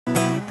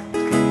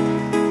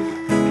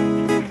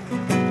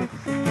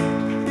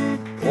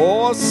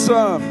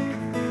Awesome.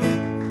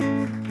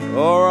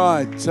 All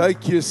right,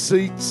 take your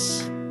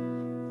seats.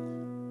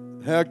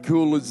 How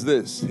cool is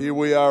this? Here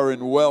we are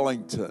in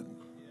Wellington.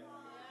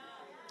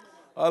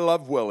 I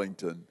love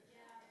Wellington.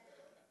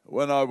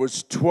 When I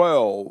was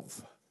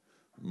 12,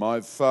 my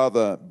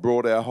father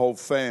brought our whole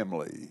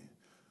family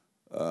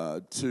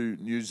to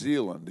New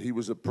Zealand. He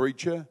was a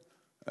preacher,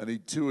 and he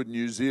toured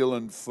New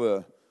Zealand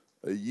for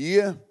a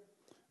year,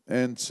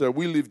 and so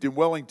we lived in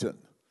Wellington.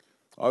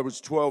 I was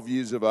 12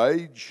 years of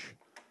age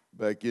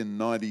back in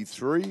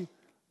 93.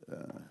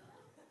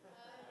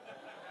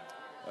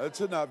 That's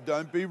enough.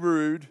 Don't be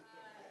rude.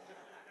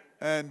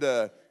 And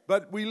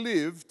but we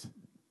lived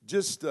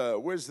just,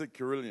 where's the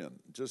carillon?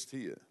 Just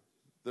here,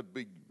 the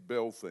big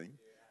bell thing.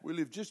 We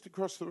lived just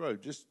across the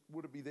road. Just,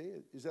 would it be there?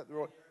 Is that the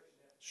right?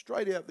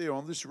 Straight out there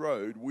on this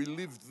road, we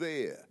lived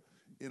there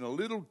in a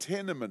little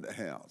tenement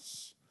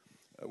house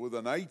with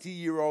an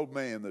 80-year-old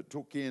man that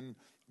took in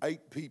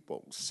 8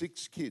 people,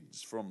 6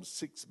 kids from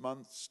 6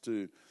 months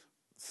to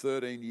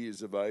 13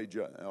 years of age.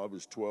 I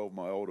was 12,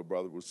 my older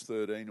brother was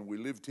 13, and we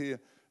lived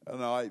here,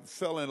 and I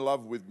fell in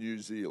love with New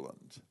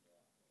Zealand.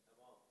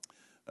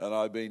 And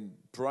I've been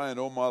praying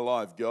all my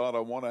life, God, I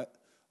want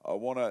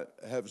to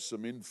have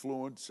some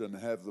influence and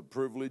have the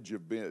privilege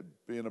of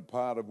being a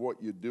part of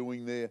what you're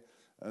doing there.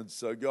 And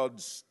so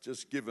God's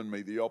just given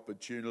me the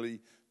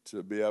opportunity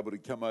to be able to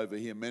come over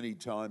here many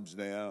times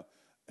now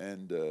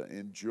and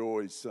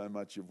enjoy so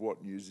much of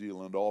what New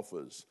Zealand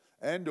offers,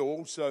 and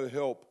also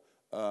help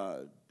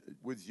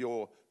with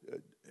your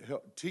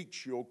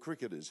teach your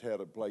cricketers how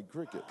to play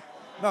cricket.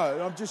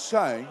 No, I'm just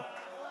saying.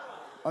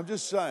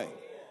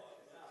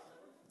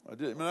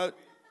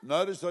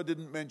 Notice I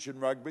didn't mention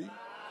rugby.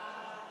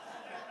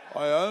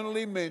 I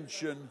only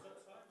mention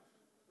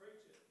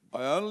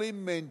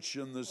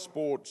the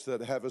sports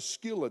that have a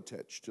skill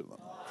attached to them.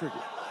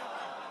 Cricket.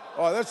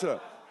 Oh, that's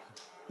a.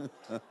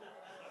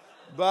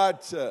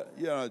 But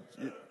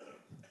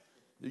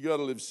you got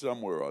to live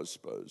somewhere, I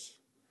suppose.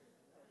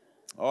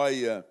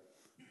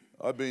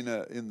 I've been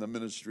in the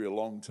ministry a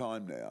long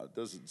time now. It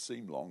doesn't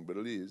seem long, but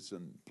it is,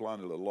 and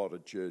planted a lot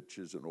of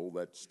churches and all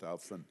that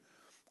stuff.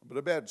 But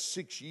about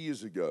 6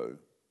 years ago,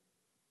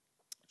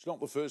 it's not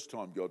the first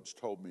time God's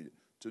told me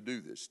to do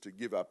this, to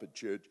give up a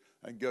church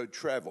and go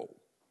travel.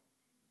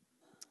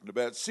 And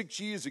about 6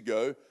 years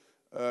ago,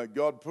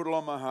 God put it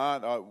on my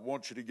heart, I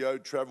want you to go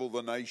travel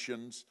the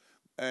nations.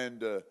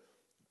 And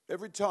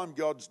every time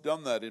God's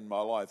done that in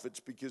my life,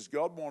 it's because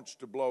God wants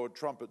to blow a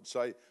trumpet and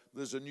say,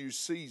 there's a new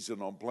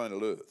season on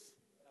planet Earth.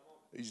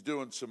 He's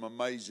doing some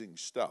amazing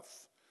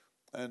stuff.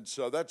 And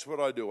so that's what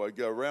I do. I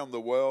go around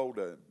the world,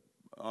 and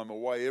I'm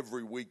away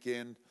every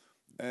weekend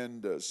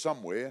and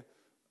somewhere.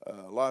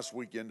 Last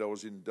weekend I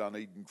was in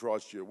Dunedin,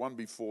 Christchurch. One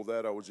before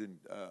that I was in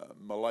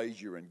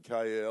Malaysia and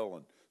KL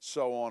and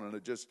so on.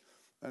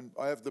 And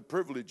I have the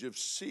privilege of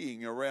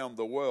seeing around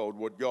the world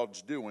what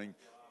God's doing.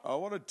 I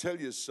want to tell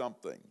you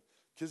something,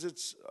 because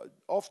it's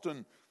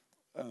often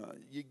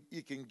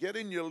you can get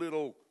in your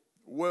little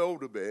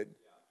world a bit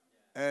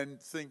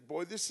and think,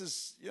 boy, this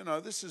is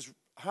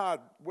hard.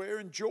 We're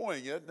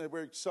enjoying it and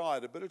we're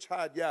excited, but it's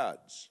hard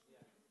yards.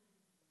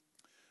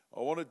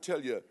 I want to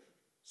tell you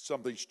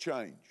something's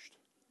changed.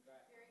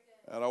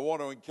 And I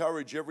want to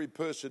encourage every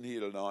person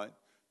here tonight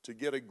to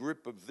get a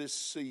grip of this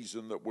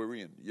season that we're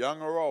in.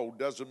 Young or old,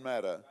 doesn't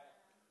matter.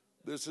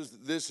 This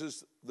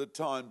is the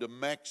time to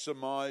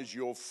maximize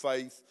your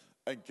faith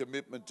and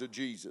commitment to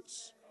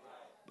Jesus.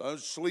 Don't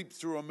sleep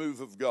through a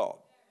move of God.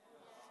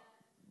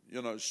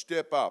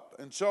 Step up.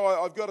 And so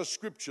I've got a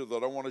scripture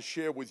that I want to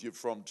share with you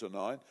from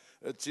tonight.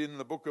 It's in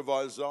the book of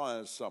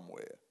Isaiah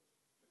somewhere.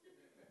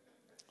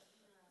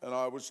 And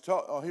I was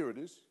told, here it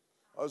is.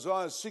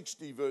 Isaiah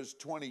 60 verse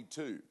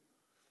 22.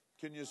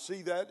 Can you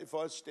see that if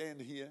I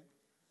stand here?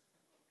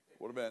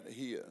 What about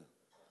here?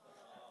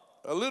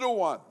 A little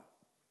one.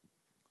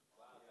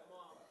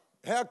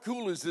 How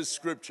cool is this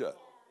scripture?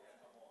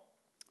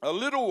 A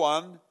little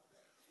one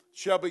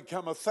shall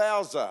become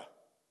 1,000.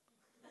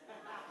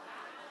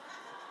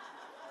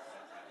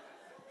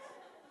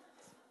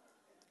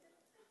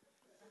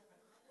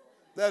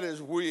 That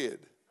is weird.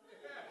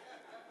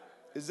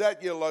 Is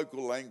that your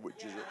local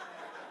language, is it?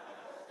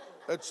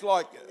 It's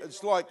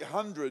like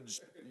hundreds.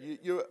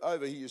 You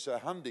over here you say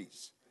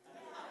hundies.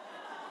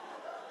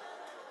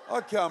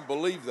 I can't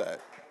believe that.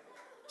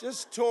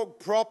 Just talk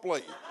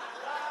properly.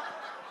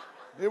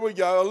 Here we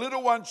go. A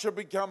little one shall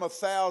become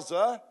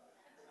 1,000.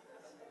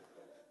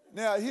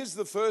 Now, here's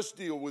the first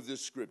deal with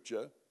this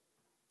scripture.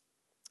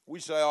 We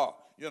say,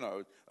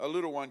 a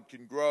little one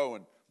can grow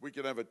and we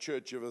can have a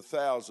church of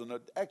 1,000.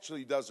 It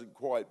actually doesn't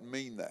quite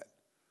mean that.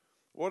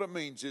 What it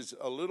means is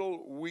a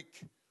little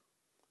weak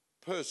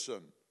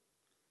person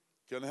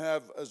can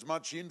have as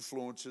much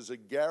influence as a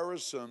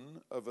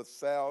garrison of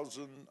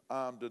 1,000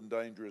 armed and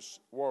dangerous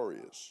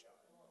warriors.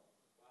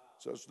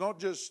 So it's not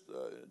just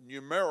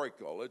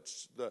numerical.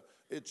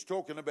 It's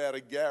talking about a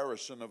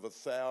garrison of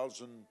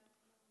 1,000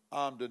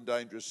 armed and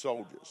dangerous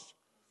soldiers.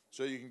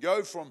 So you can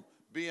go from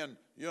being,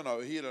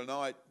 here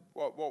tonight.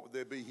 What would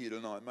there be here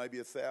tonight? Maybe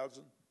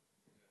 1,000.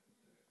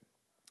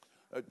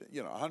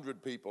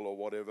 100 people or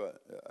whatever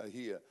are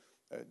here.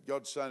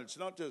 God's saying it's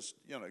not just,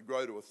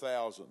 grow to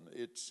 1,000.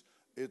 It's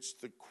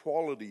the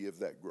quality of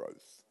that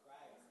growth.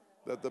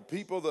 That the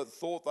people that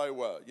thought they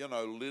were,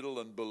 little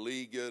and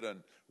beleaguered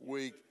and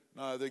weak,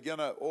 no, they're going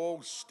to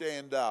all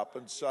stand up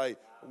and say,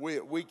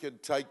 we can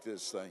take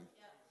this thing.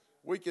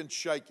 We can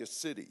shake a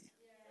city.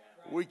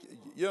 We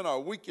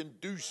can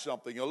do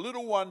something. A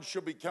little one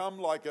shall become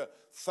like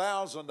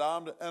 1,000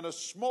 armed, and a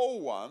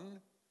small one,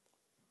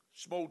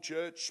 small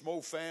church,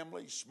 small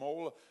family,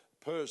 small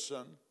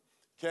person,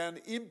 can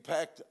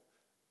impact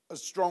a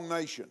strong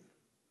nation.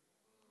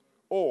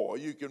 Or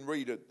you can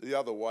read it the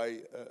other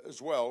way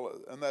as well,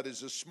 and that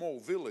is a small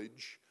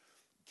village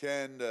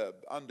can,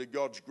 under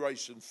God's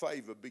grace and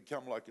favor,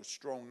 become like a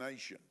strong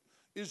nation.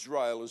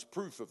 Israel is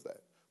proof of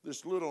that.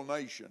 This little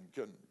nation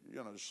can,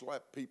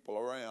 slap people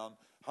around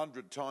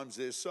 100 times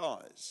their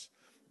size,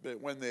 but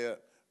when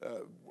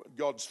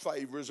God's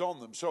favor is on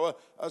them. So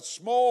a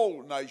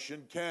small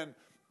nation can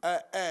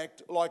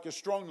act like a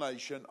strong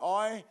nation.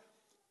 I,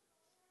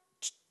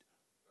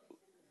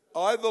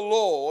 the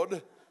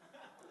Lord,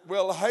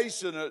 will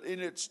hasten it in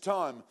its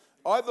time.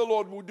 I, the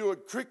Lord, will do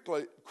it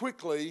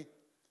quickly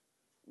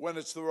when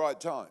it's the right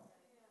time.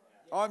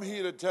 I'm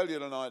here to tell you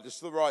tonight,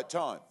 it's the right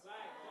time.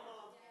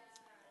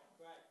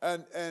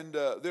 And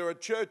there are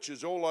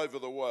churches all over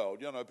the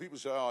world. People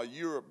say,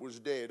 Europe was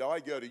dead. I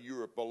go to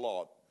Europe a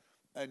lot,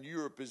 and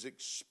Europe is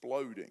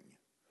exploding.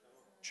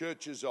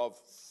 Churches of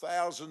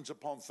thousands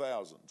upon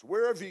thousands.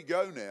 Wherever you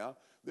go now,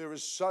 there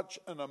is such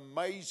an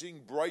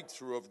amazing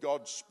breakthrough of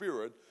God's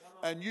Spirit.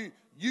 And you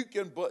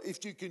can,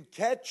 if you can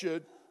catch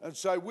it and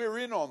say, we're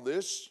in on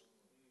this,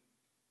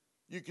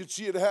 you can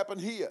see it happen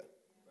here.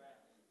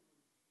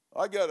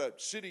 I go to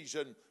cities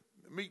and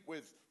meet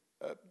with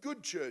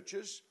good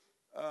churches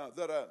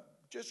that are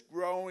just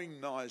growing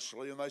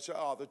nicely, and they say,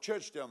 the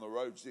church down the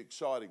road's the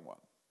exciting one.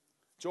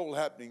 It's all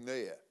happening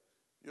there,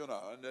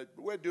 and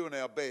we're doing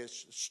our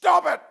best.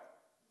 Stop it!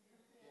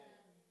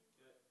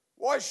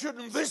 Why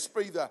shouldn't this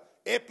be the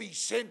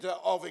epicenter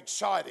of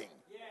exciting?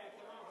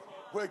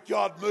 Where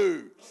God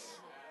moves.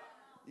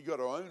 You got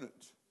to own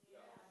it.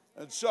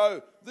 And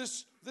so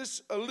this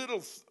a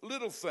little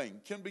thing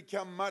can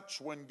become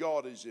much when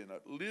God is in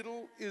it.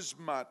 Little is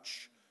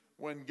much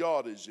when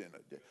God is in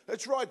it.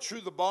 That's right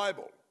through the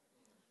Bible.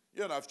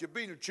 If you've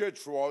been to church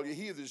for a while, you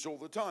hear this all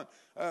the time.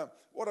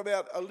 What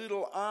about a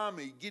little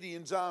army,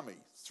 Gideon's army?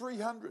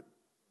 300.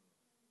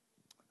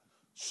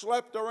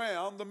 Slapped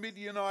around the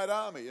Midianite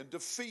army and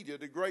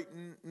defeated a great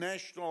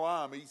national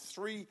army,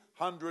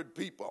 300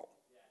 people.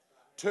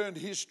 Turned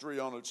history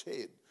on its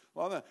head.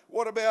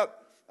 What about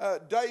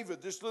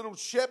David, this little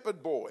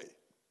shepherd boy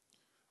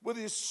with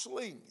his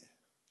sling?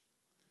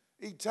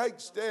 He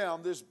takes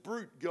down this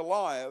brute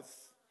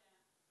Goliath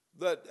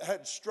that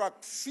had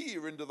struck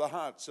fear into the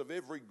hearts of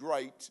every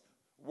great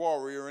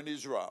warrior in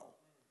Israel.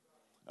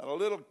 And a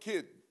little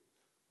kid,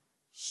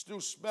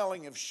 still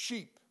smelling of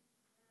sheep,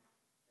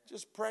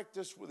 just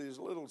practiced with his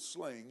little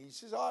sling. He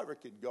says, I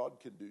reckon God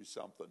can do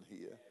something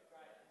here.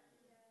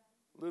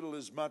 Little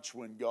is much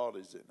when God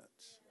is in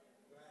it.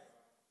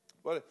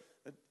 But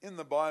in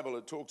the Bible,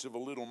 it talks of a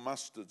little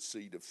mustard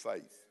seed of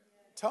faith.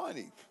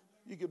 Tiny.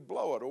 You could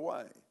blow it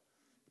away.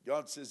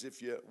 God says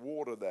if you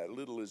water that,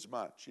 little is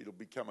much, it'll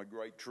become a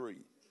great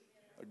tree,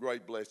 a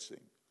great blessing.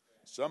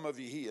 Some of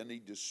you here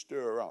need to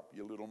stir up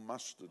your little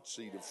mustard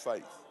seed of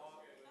faith.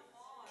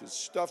 Because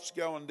stuff's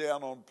going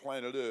down on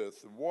planet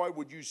Earth. And why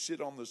would you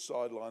sit on the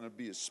sideline and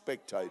be a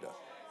spectator?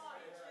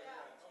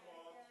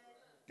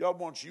 God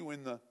wants you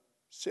in the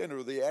center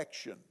of the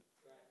action.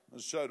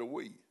 And so do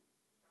we.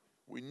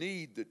 We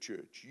need the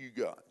church, you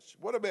guys.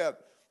 What about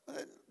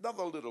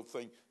another little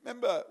thing?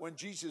 Remember when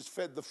Jesus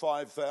fed the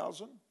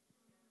 5,000?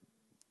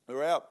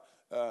 They're out,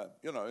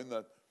 in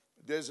the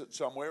desert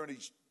somewhere, and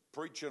he's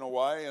preaching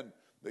away, and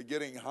they're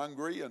getting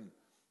hungry,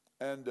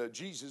 and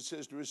Jesus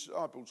says to his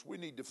disciples, we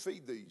need to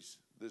feed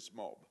this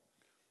mob.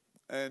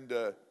 And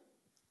the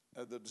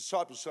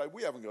disciples say,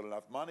 we haven't got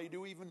enough money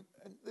to even,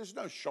 and there's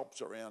no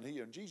shops around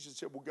here. And Jesus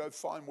said, well, go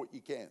find what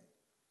you can.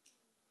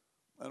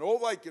 And all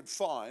they could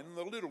find, and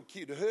the little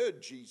kid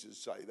heard Jesus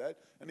say that,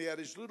 and he had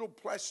his little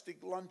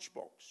plastic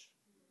lunchbox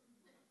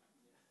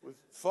with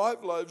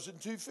 5 loaves and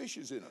 2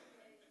 fishes in it.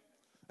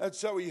 And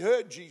so he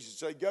heard Jesus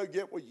say, go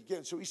get what you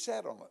can. So he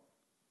sat on it.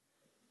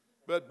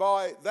 But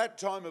by that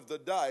time of the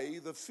day,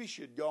 the fish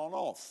had gone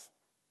off.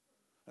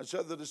 And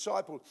so the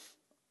disciple,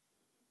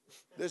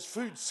 there's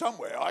food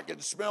somewhere. I can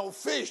smell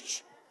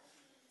fish.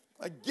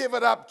 Give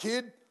it up,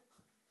 kid.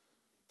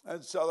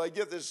 And so they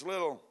get this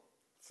little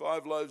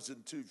 5 loaves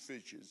and 2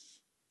 fishes.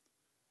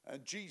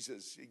 And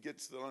Jesus,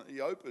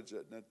 he opens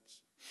it, and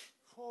it's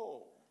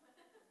full.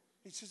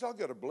 He says, I've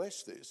got to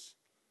bless this.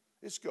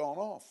 It's gone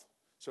off.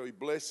 So he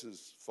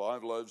blesses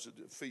 5 loaves and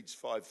feeds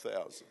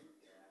 5,000.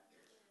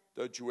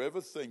 Don't you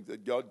ever think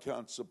that God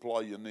can't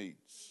supply your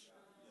needs.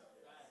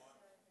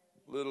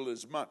 Little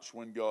is much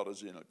when God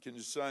is in it. Can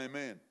you say amen?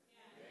 Amen.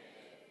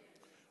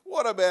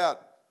 What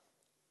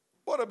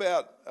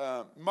about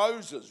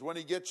Moses when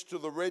he gets to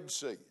the Red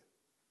Sea?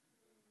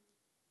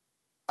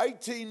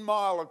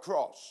 18-mile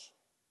across.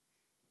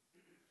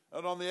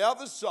 And on the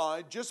other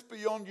side, just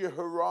beyond your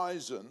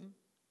horizon,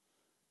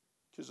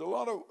 because a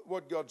lot of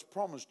what God's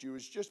promised you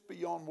is just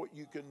beyond what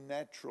you can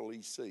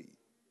naturally see.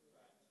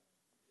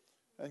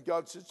 And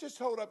God says, just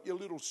hold up your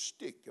little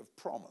stick of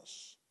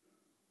promise.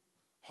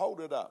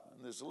 Hold it up.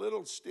 And this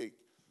little stick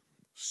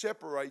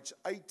separates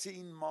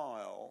 18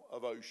 miles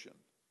of ocean.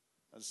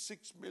 And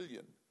 6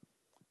 million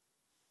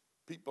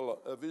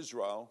people of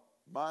Israel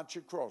march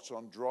across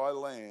on dry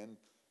land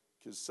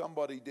because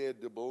somebody dared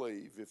to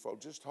believe, if I'll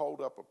just hold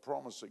up a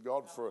promise of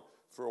God for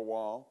a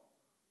while.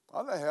 I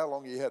don't know how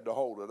long he had to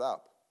hold it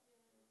up.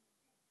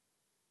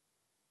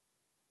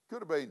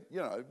 Could have been,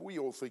 we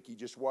all think he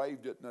just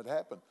waved it and it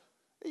happened.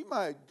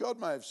 God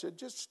may have said,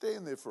 just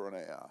stand there for an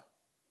hour.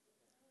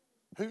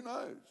 Who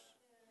knows?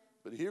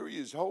 But here he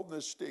is holding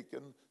this stick,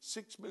 and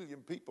 6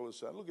 million people are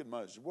saying, look at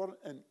Moses, what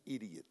an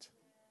idiot.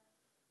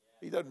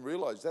 He doesn't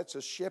realize that's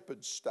a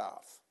shepherd's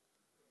staff.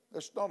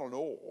 That's not an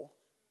oar.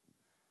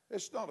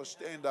 It's not a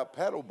stand-up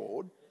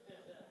paddleboard.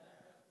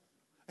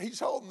 He's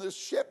holding this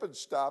shepherd's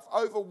staff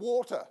over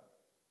water.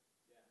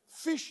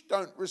 Fish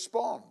don't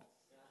respond.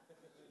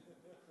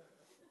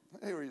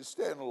 Here he is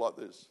standing like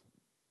this.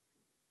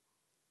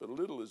 But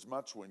little is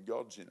much when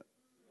God's in it.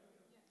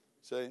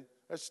 See,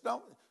 it's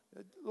not,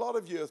 a lot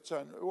of you are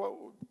saying,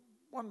 well,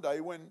 one day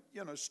when,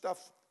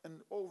 stuff and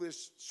all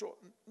this sort,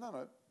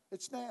 no,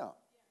 it's now.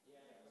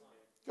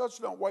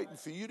 God's not waiting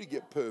for you to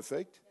get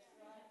perfect.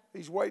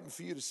 He's waiting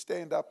for you to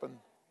stand up and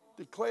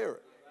declare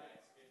it.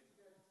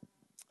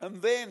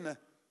 And then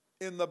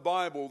in the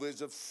Bible,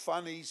 there's a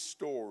funny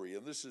story,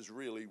 and this is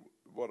really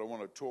what I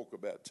want to talk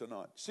about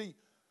tonight. See,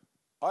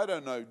 I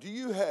don't know, do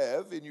you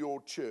have in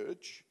your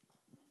church,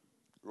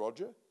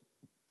 Roger?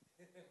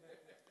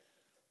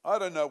 I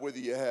don't know whether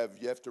you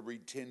have to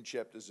read 10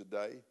 chapters a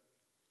day.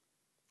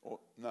 Or,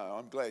 no,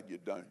 I'm glad you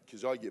don't,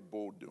 because I get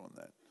bored doing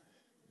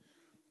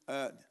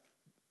that.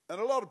 And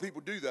a lot of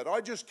people do that.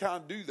 I just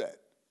can't do that.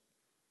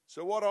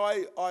 So what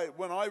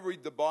when I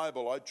read the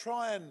Bible, I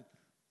try and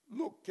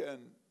look and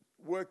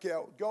work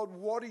out, God,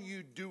 what are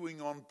you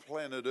doing on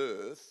planet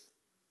Earth?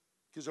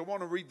 Because I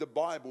want to read the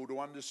Bible to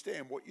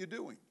understand what you're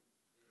doing.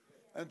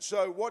 And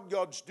so what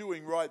God's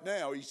doing right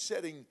now, he's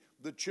setting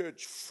the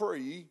church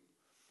free.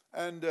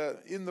 And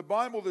in the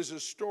Bible, there's a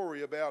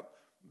story about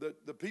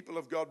the people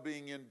of God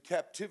being in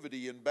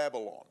captivity in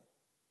Babylon.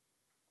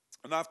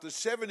 And after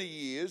 70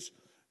 years,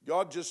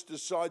 God just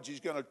decides he's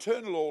going to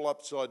turn it all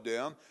upside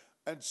down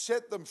and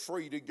set them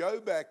free to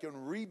go back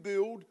and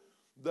rebuild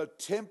the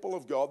temple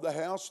of God, the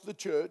house of the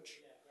church,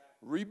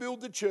 rebuild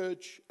the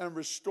church, and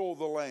restore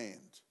the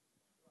land.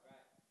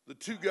 The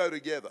two go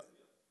together.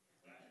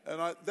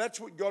 And that's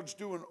what God's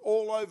doing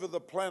all over the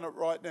planet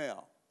right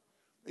now.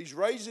 He's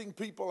raising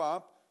people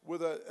up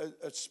with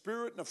a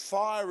spirit and a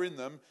fire in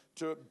them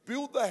to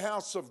build the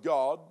house of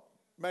God,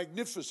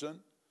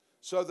 magnificent,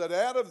 so that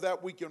out of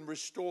that we can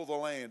restore the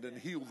land and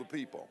heal the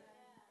people.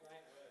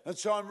 And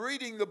so I'm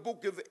reading the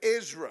book of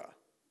Ezra,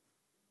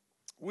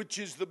 which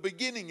is the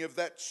beginning of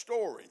that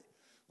story,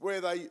 where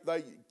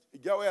they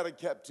go out of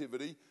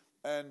captivity,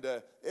 and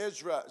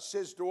Ezra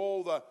says to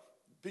all the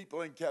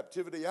people in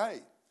captivity,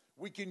 hey,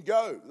 we can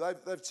go.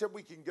 They've said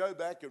we can go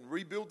back and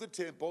rebuild the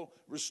temple,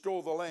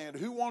 restore the land.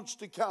 Who wants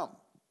to come?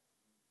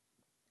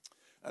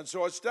 And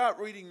so I start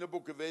reading the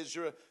book of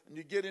Ezra, and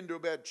you get into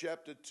about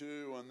chapter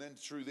 2, and then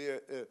through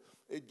there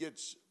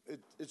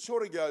it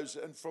sort of goes,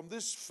 and from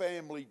this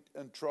family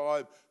and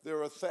tribe there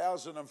are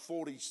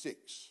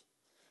 1,046.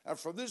 And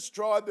from this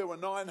tribe there were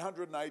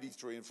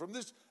 983. And from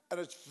this, and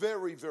it's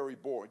very, very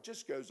boring. It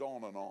just goes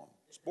on and on.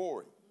 It's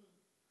boring.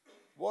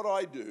 What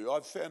I do,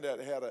 I've found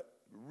out how to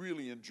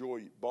really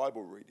enjoy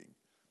Bible reading.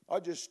 I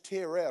just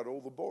tear out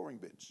all the boring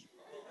bits.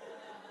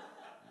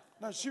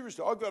 No,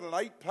 seriously, I've got an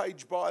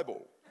 8-page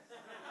Bible.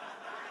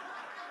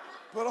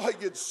 But I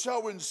get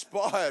so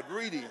inspired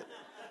reading it.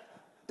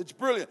 It's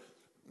brilliant.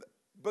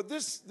 But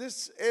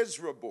this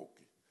Ezra book,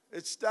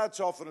 it starts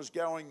off and is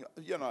going,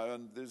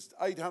 and there's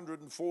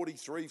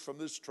 843 from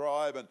this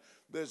tribe, and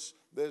there's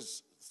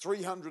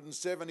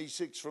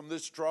 376 from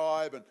this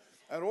tribe,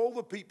 and all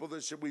the people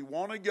that said, we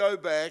want to go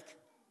back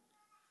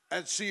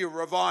and see a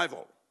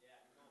revival,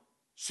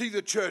 see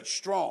the church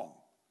strong,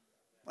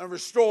 and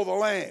restore the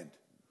land.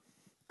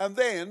 And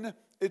then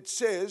it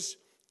says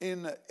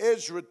in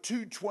Ezra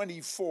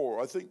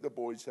 2:24, I think the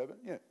boys have it,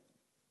 yeah.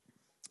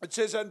 It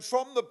says, and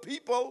from the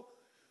people,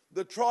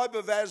 the tribe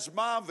of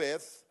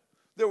Azmaveth,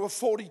 there were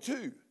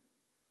 42.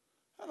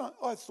 And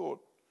I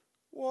thought,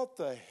 what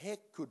the heck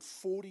could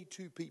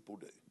 42 people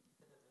do?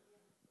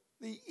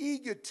 The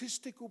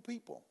egotistical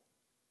people.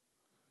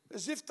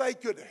 As if they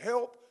could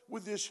help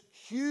with this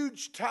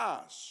huge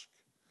task.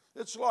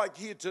 It's like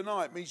here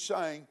tonight, me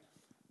saying,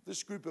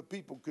 this group of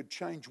people could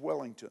change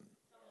Wellington.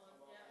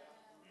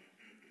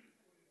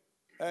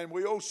 And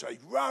we all say,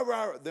 rah,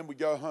 rah, then we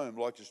go home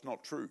like it's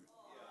not true.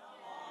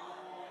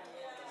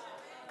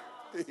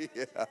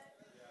 Yeah.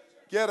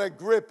 Get a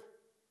grip.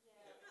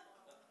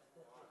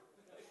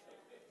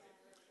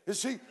 You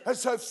see, and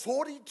so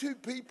 42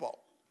 people.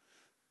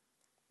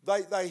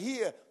 They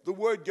hear the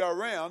word go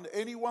around,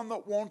 anyone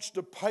that wants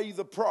to pay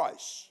the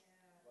price.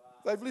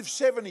 They've lived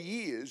 70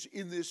 years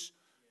in this,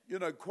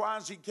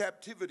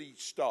 quasi-captivity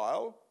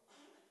style,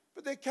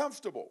 but they're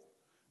comfortable.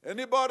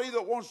 Anybody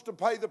that wants to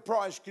pay the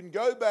price can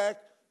go back,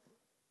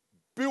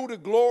 build a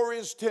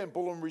glorious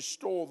temple, and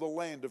restore the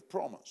land of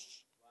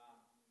promise.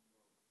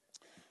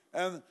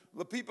 And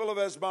the people of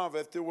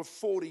Azmaveth, there were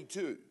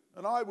 42.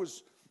 And I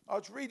was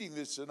reading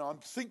this and I'm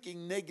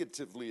thinking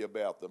negatively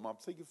about them. I'm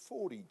thinking,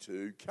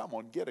 42, come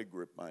on, get a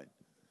grip, mate.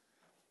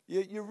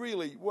 You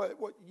really,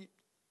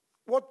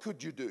 what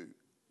could you do?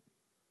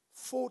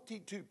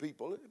 42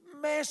 people,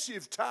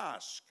 massive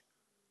task.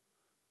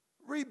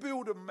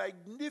 Rebuild a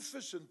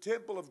magnificent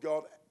temple of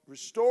God,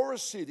 restore a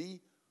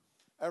city,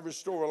 and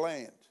restore a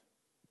land.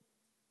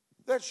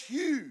 That's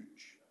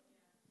huge.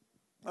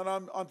 And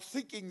I'm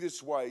thinking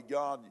this way,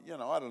 God,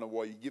 I don't know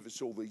why you give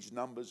us all these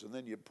numbers and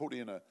then you put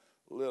in a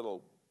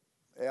little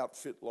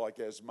outfit like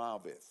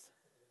Azmaveth.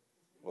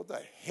 What the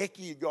heck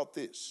you got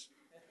this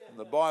in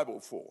the Bible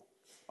for?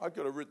 I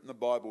could have written the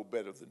Bible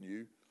better than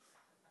you.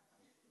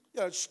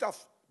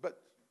 Stuff.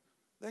 But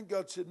then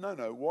God said, no,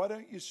 why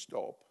don't you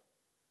stop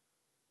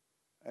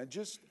and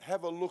just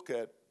have a look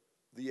at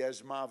the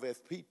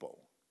Azmaveth people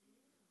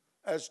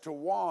as to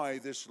why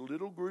this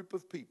little group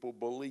of people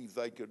believe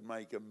they could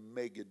make a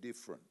mega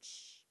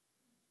difference.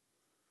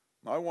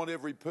 I want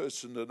every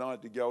person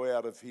tonight to go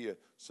out of here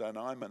saying,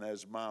 I'm an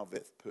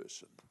Azmaveth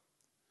person.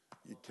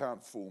 You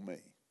can't fool me.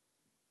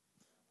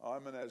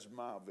 I'm an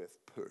Azmaveth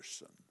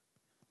person.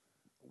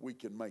 We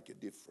can make a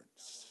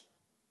difference.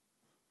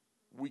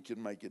 We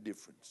can make a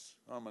difference.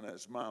 I'm an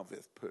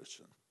Azmaveth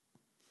person.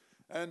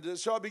 And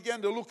so I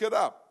began to look it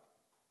up.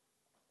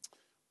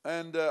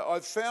 And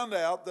I found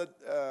out that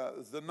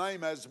the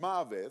name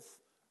Azmaveth,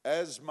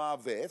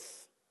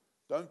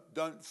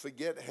 don't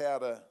forget how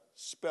to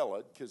spell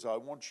it, because I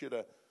want you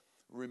to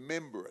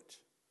remember it,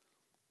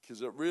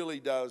 because it really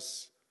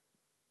does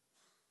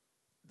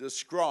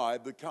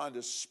describe the kind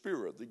of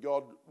spirit that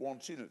God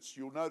wants in it. So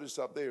you'll notice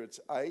up there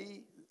it's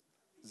Azmaveth,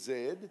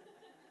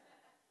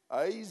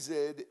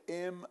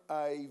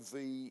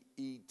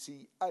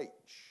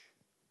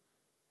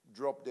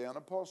 drop down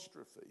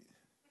apostrophe.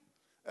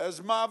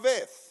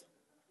 Azmaveth.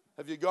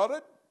 Have you got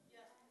it?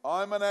 Yes.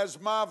 I'm an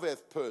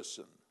Azmaveth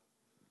person.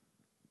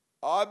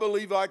 I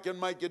believe I can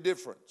make a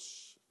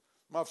difference.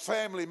 My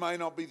family may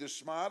not be the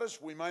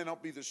smartest. We may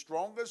not be the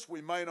strongest.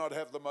 We may not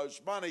have the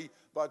most money.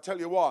 But I tell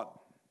you what,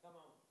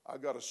 I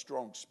got a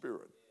strong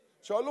spirit.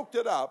 So I looked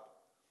it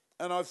up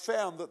and I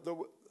found that the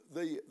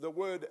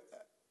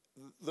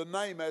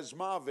name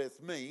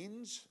Azmaveth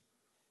means,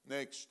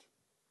 next,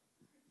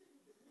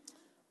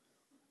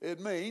 it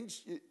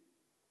means, you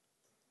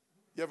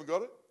haven't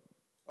got it?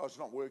 Oh, it's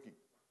not working.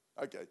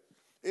 Okay.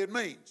 It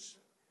means,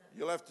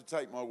 you'll have to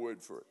take my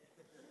word for it.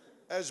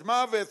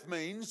 Azmaveth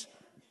means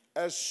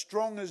as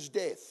strong as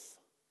death.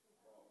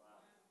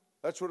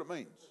 That's what it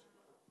means.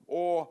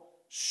 Or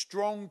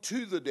strong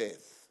to the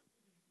death.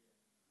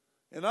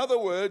 In other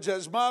words,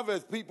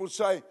 Azmaveth people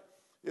say,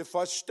 if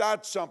I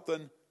start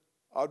something,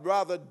 I'd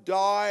rather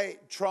die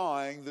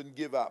trying than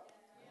give up.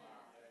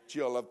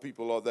 Gee, I love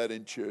people like that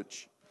in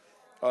church.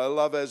 I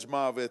love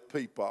Azmaveth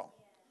people.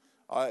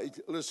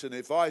 Listen,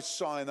 if I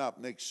sign up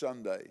next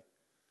Sunday,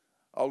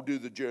 I'll do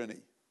the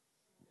journey.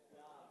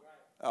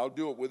 I'll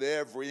do it with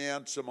every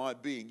ounce of my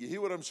being. You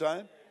hear what I'm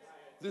saying?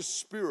 This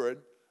spirit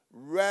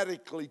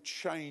radically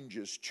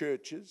changes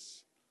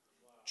churches,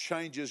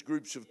 changes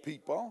groups of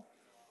people,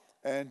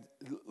 and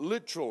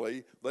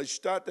literally they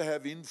start to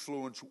have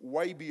influence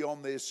way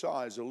beyond their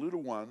size. A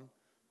little one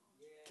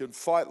can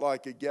fight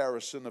like a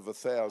garrison of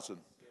 1,000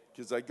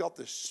 because they got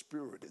this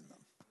spirit in them.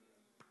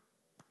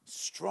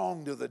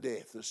 Strong to the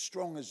death, as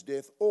strong as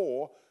death,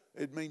 or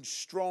it means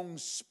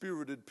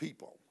strong-spirited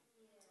people.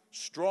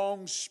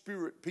 Strong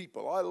spirit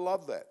people. I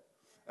love that.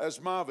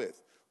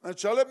 Azmaveth. And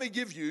so let me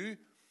give you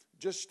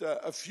just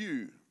a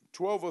few,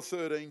 12 or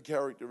 13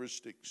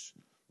 characteristics,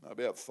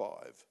 about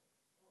 5,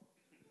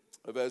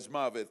 of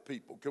Azmaveth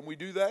people. Can we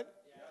do that?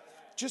 Yeah.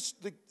 Just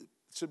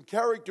some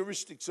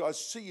characteristics I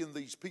see in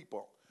these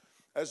people.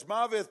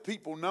 Azmaveth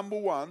people, number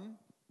 1,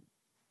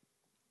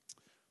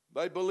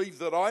 they believe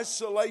that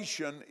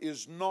isolation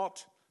is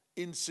not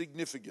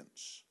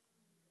insignificance.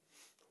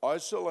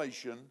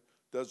 Isolation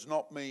does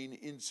not mean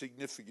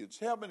insignificance.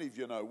 How many of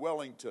you know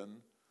Wellington,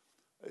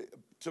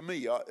 to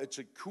me, it's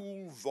a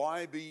cool,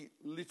 vibey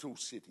little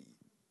city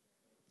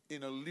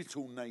in a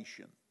little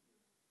nation.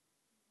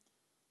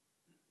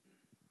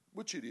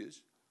 Which it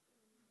is.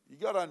 You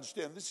got to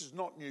understand, this is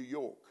not New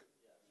York.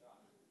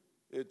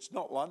 It's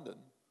not London.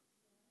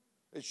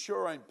 It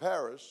sure ain't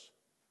Paris.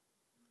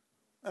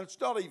 And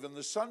it's not even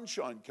the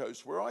Sunshine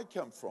Coast where I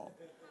come from,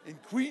 in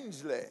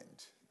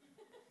Queensland.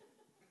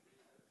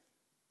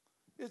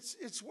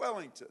 It's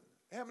Wellington.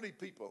 How many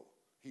people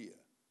here?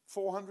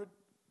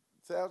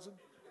 400,000?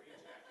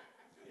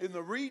 In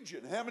the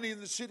region. How many in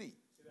the city?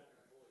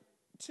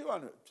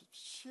 200.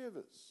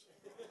 Shivers.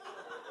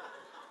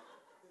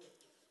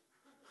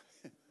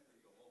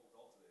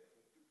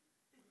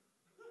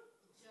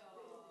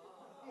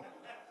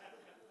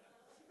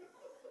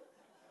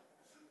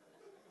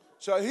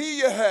 So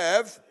here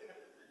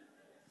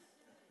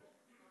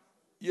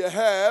you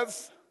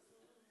have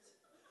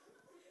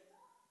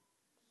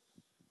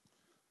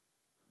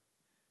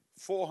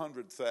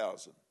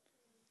 400,000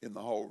 in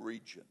the whole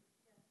region.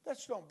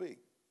 That's not big.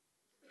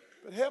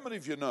 But how many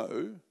of you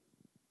know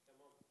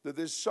that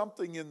there's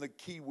something in the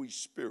Kiwi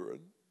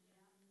spirit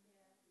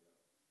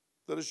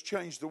that has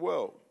changed the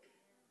world?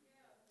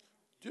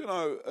 Do you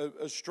know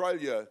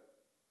Australia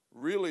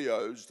really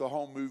owes the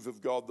whole move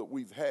of God that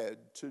we've had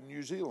to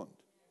New Zealand?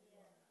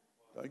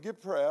 Don't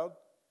get proud.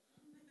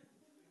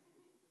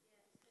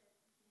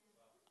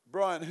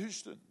 Brian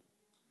Houston,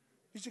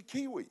 he's a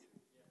Kiwi.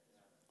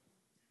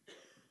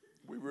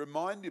 We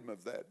remind him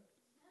of that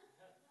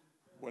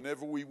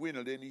whenever we win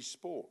at any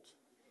sport.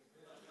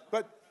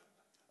 But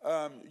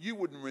you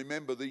wouldn't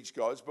remember these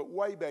guys, but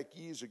way back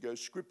years ago,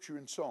 Scripture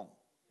and Song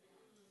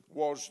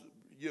was,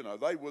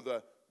 they were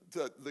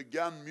the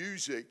gun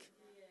music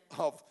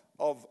of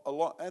a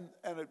lot,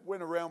 and it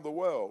went around the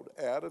world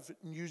out of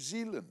New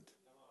Zealand.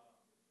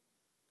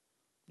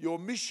 Your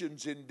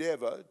missions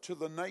endeavour to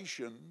the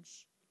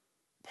nations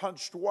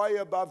punched way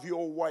above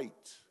your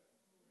weight.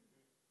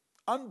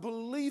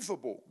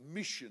 Unbelievable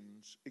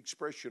missions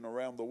expression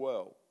around the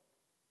world.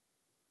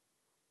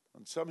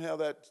 And somehow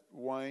that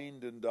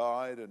waned and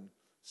died and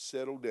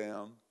settled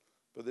down,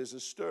 but there's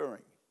a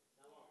stirring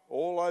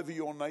all over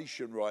your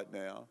nation right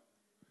now.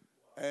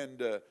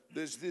 And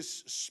there's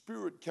this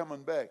spirit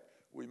coming back.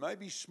 We may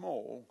be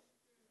small,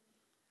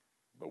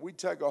 but we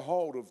take a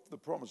hold of the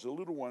promise. The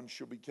little ones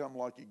shall become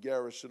like a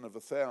garrison of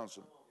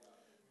 1,000.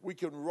 We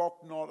can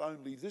rock not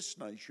only this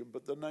nation,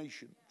 but the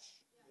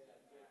nations.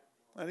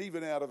 And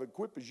even out of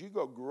Equippers, you've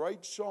got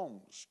great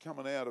songs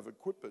coming out of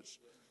Equippers.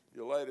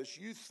 Your latest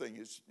youth thing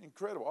is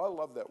incredible. I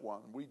love that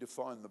one, We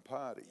Define the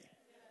Party.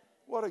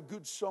 What a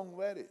good song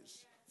that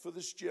is for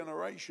this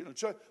generation. And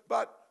so,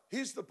 but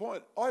here's the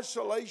point.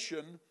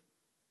 Isolation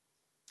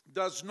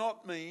does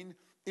not mean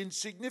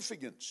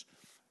insignificance.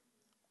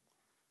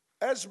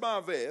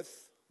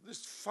 Azmaveth,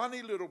 this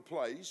funny little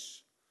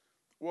place,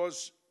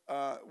 was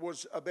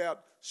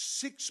about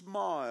 6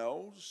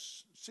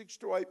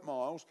 to 8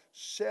 miles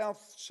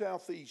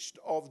southeast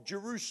of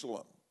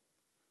Jerusalem.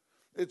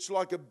 It's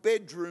like a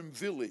bedroom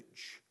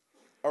village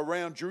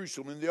around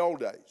Jerusalem in the old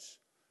days.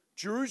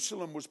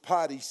 Jerusalem was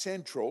party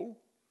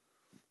central,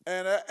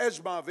 and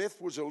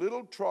Azmaveth was a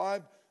little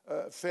tribe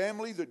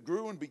family that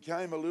grew and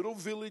became a little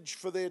village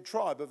for their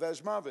tribe of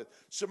Azmaveth.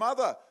 Some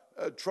other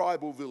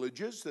tribal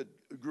villages that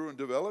grew and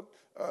developed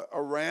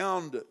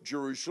around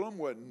Jerusalem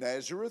were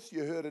Nazareth.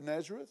 You heard of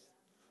Nazareth?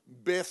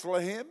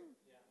 Bethlehem,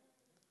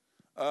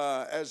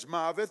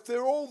 Azmaveth.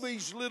 They're all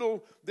these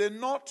little. They're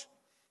not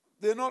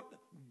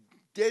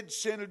dead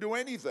center to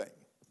anything.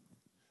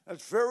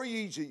 It's very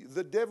easy.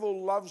 The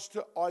devil loves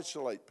to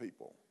isolate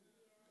people.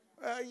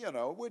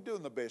 We're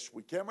doing the best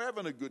we can. We're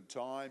having a good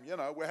time.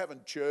 We're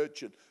having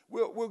church, and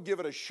we'll give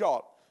it a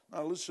shot.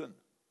 Now listen,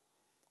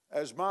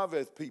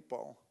 Azmaveth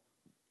people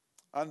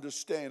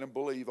understand and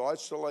believe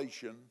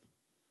isolation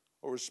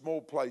or a small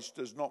place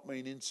does not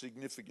mean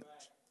insignificant.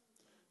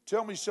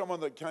 Tell me someone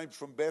that came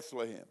from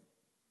Bethlehem.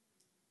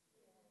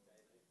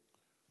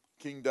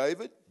 King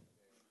David,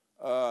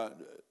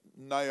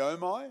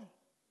 Naomi,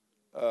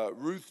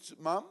 Ruth's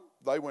mum,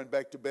 they went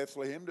back to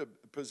Bethlehem to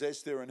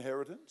possess their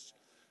inheritance.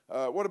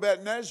 What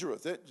about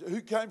Nazareth?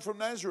 Who came from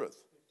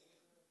Nazareth?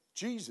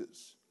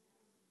 Jesus.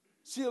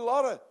 See,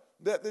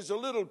 there's a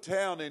little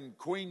town in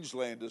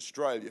Queensland,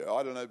 Australia.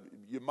 I don't know,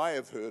 you may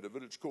have heard of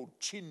it. It's called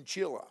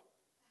Chinchilla.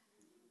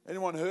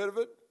 Anyone heard of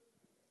it?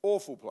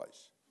 Awful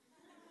place.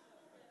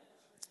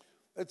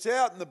 It's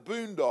out in the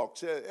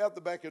boondocks, out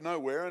the back of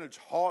nowhere, and it's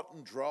hot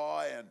and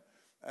dry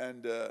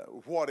and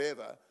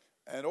whatever.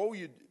 And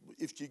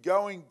if you're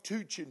going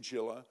to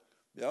Chinchilla,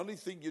 the only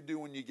thing you do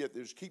when you get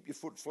there is keep your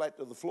foot flat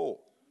to the floor.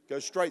 Go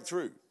straight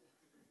through.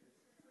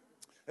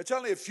 It's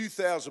only a few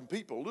thousand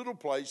people, little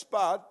place,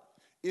 but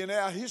in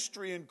our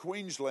history in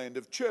Queensland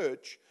of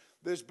church,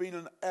 there's been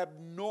an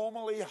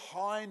abnormally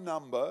high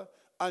number,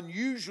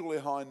 unusually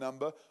high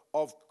number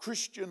of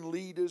Christian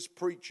leaders,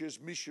 preachers,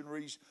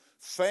 missionaries,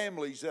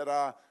 families that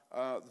are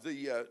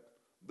the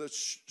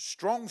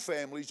strong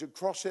families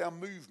across our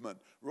movement,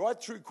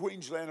 right through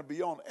Queensland and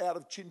beyond, out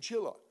of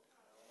Chinchilla.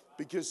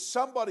 Because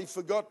somebody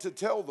forgot to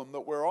tell them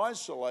that we're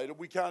isolated,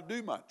 we can't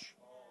do much.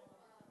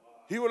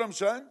 Hear what I'm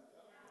saying?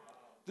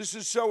 This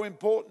is so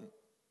important.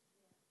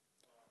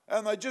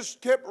 And they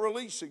just kept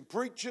releasing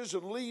preachers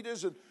and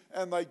leaders,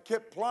 and they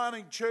kept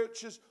planting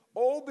churches,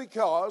 all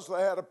because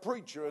they had a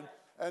preacher,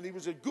 and he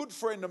was a good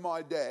friend of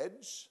my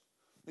dad's.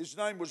 His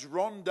name was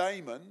Ron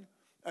Damon,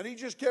 and he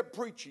just kept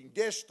preaching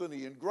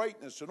destiny and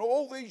greatness, and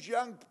all these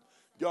young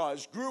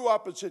guys grew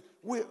up and said,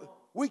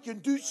 we can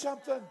do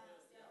something.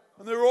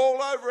 And they're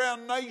all over our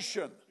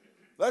nation.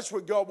 That's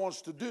what God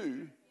wants to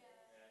do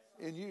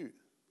in you.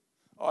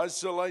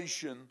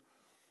 Isolation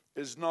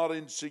is not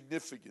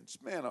insignificance.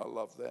 Man, I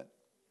love that.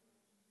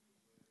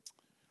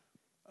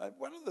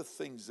 One of the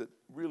things that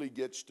really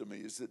gets to me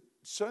is that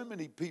so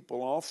many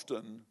people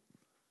often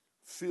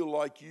feel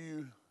like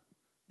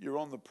you're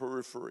on the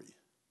periphery.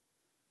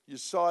 you're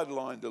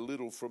sidelined a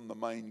little from the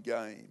main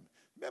game.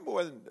 Remember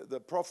when the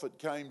prophet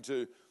came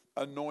to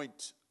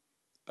anoint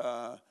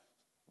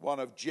one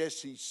of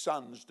Jesse's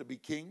sons to be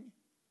king?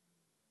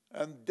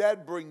 And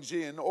dad brings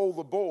in all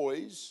the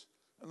boys,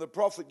 and the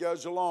prophet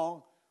goes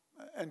along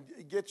and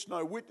gets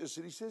no witness,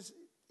 and he says,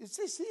 is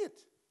this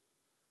it?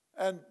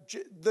 And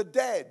the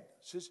dad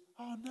says,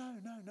 oh, no,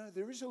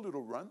 there is a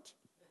little runt.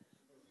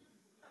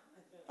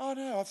 Oh,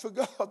 no, I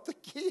forgot the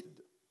kid.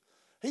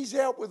 He's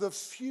out with a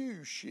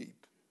few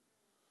sheep.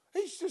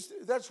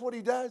 That's what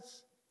he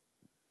does.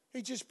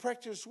 He just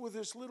practices with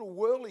this little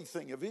whirly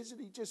thing of his, and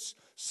he just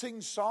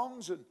sings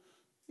songs, and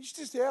he's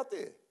just out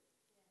there.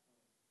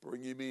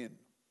 Bring him in.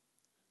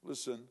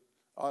 Listen,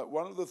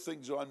 one of the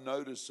things I'm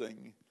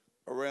noticing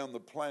around the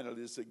planet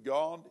is that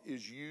God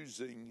is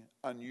using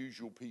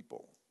unusual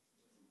people.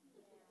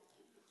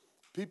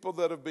 People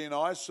that have been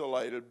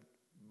isolated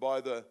by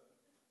the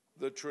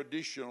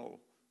traditional,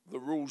 the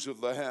rules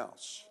of the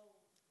house.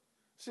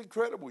 It's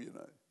incredible, you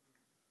know.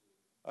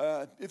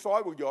 If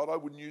I were God, I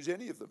wouldn't use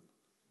any of them.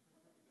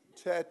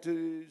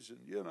 Tattoos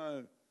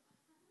and,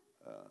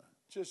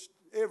 just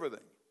everything.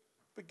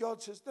 But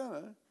God says,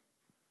 no.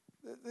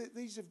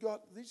 These have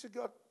got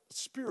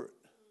spirit.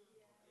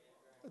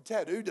 A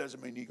tattoo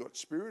doesn't mean you got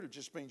spirit. It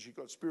just means you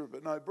got spirit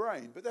but no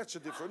brain. But that's a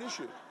different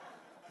issue.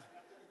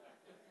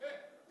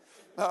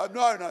 No,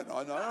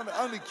 I'm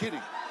only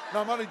kidding.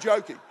 No, I'm only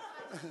joking.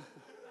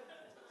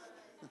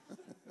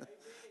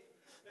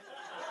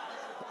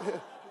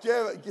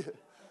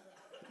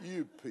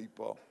 You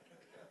people.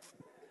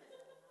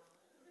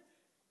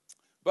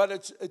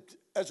 But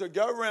as I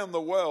go around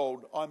the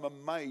world, I'm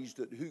amazed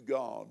at who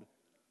God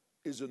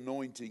is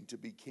anointing to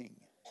be king.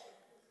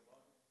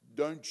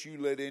 Don't you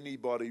let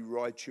anybody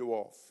write you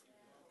off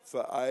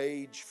for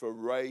age, for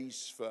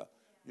race,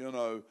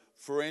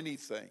 for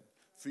anything,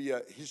 for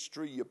your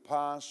history, your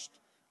past,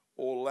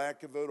 or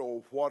lack of it,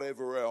 or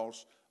whatever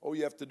else. All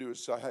you have to do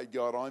is say, hey,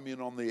 God, I'm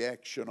in on the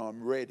action.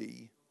 I'm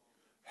ready.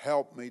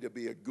 Help me to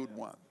be a good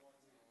one.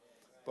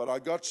 But I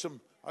got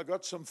some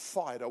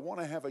fight. I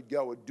want to have a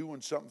go at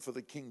doing something for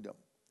the kingdom.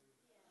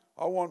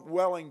 I want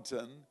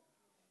Wellington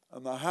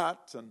and the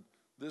Hut and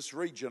this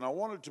region, I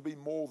want it to be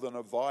more than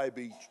a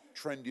vibey,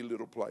 trendy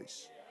little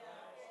place.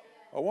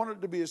 I want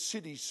it to be a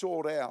city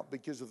sought out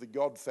because of the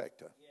God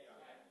factor.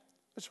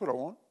 That's what I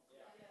want.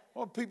 I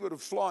want people to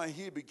fly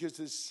here because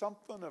there's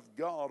something of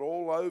God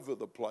all over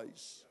the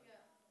place.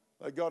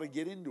 They've got to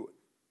get into it.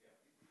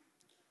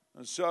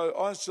 And so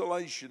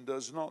isolation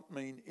does not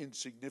mean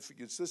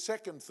insignificance. The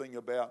second thing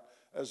about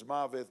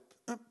Azmaveth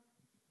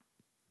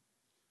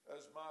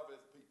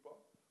people,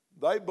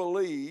 they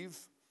believe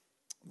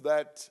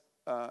that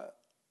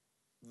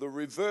the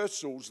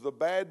reversals, the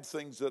bad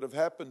things that have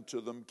happened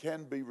to them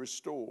can be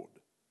restored.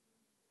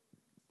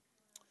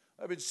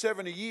 They've been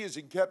 70 years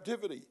in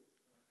captivity.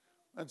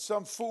 And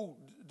some fool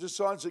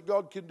decides that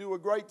God can do a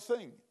great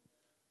thing.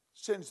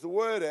 Sends the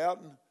word out,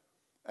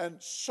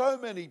 and so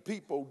many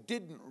people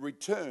didn't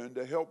return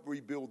to help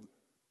rebuild.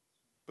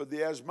 But the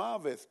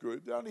Azmaveth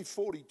group, there are only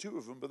 42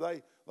 of them, but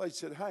they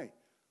said, hey,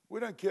 we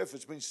don't care if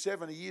it's been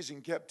 70 years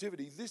in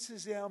captivity. This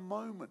is our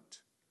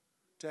moment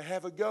to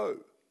have a go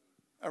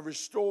and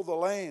restore the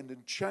land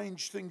and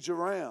change things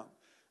around.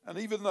 And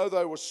even though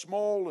they were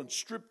small and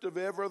stripped of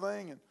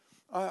everything, and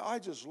I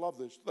just love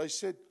this. They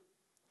said,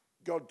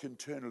 God can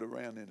turn it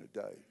around in a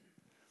day.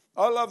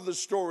 I love the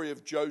story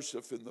of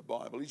Joseph in the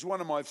Bible. He's one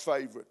of my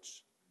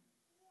favorites.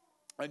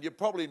 And you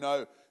probably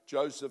know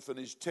Joseph and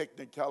his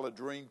Technicolor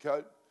dream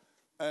coat.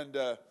 And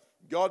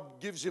God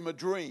gives him a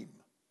dream.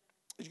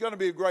 He's going to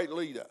be a great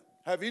leader,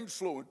 have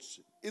influence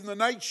in the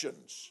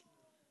nations.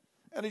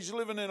 And he's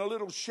living in a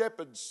little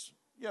shepherd's,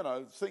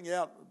 thing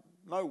out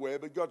nowhere.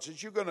 But God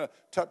says, you're going to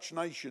touch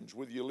nations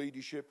with your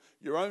leadership.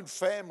 Your own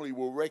family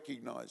will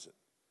recognize it.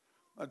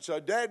 And so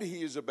Dad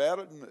hears about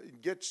it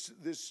and gets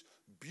this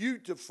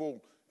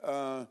beautiful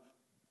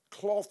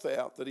cloth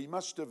out that he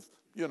must have,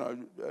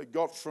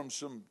 got from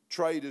some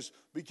traders,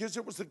 because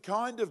it was the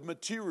kind of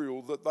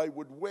material that they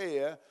would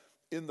wear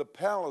in the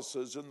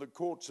palaces and the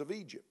courts of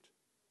Egypt.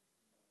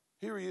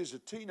 Here he is, a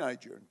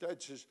teenager, and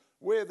Dad says,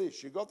 wear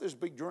this. You got this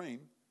big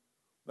dream.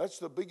 That's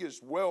the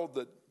biggest weld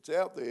that's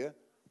out there.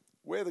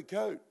 Wear the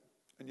coat.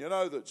 And you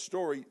know that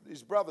story,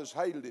 his brothers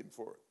hated him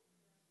for it.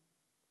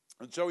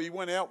 And so he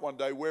went out one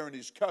day wearing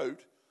his coat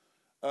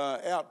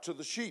out to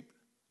the sheep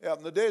out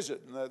in the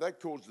desert. And that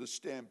caused a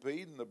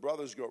stampede, and the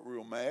brothers got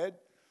real mad.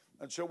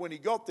 And so when he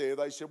got there,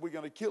 they said, we're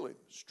going to kill him.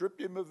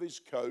 Stripped him of his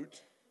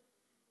coat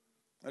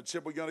and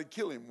said, we're going to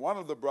kill him. One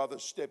of the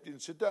brothers stepped in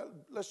and said,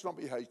 let's not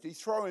be hasty.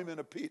 Throw him in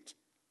a pit.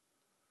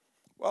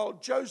 Well,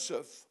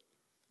 Joseph,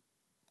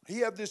 he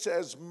had this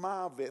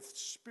Azmaveth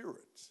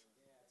spirit.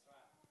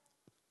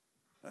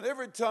 And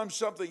every time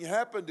something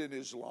happened in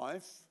his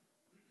life,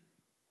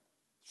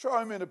 throw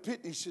him in a pit,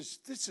 and he says,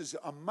 this is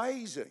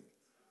amazing.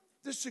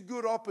 This is a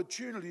good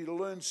opportunity to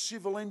learn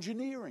civil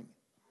engineering.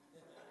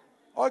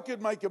 I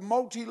could make a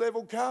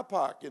multi-level car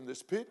park in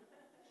this pit.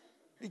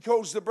 He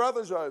calls the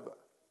brothers over.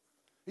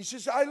 He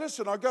says, hey,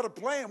 listen, I've got a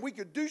plan. We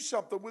could do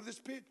something with this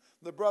pit.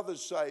 The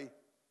brothers say,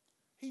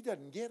 He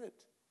doesn't get it.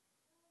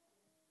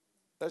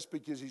 That's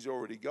because he's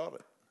already got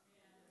it.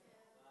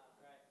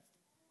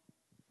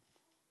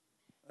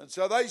 And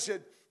so they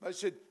said,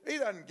 he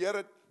doesn't get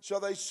it. So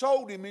they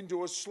sold him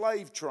into a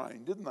slave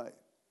train, didn't they?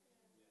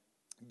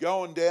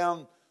 Going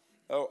down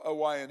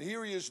away. And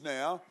here he is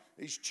now.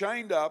 He's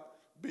chained up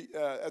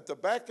at the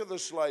back of the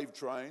slave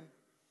train.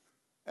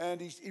 And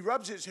he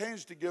rubs his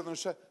hands together and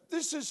says,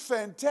 this is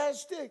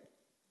fantastic.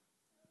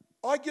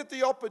 I get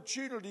the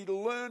opportunity to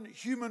learn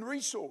human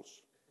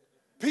resource,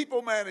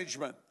 people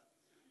management.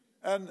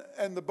 And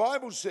the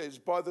Bible says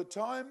by the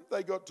time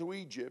they got to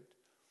Egypt,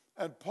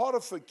 and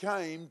Potiphar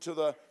came to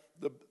the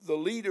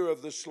leader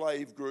of the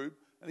slave group,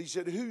 and he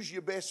said, who's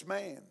your best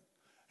man?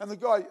 And the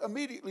guy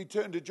immediately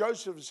turned to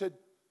Joseph and said,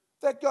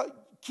 that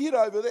kid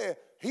over there,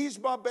 he's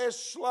my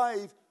best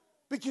slave,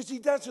 because he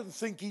doesn't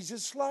think he's a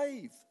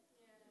slave.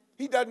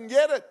 He doesn't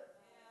get it.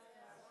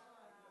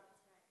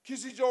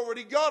 Because he's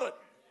already got it.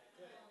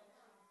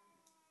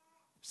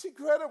 It's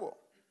incredible.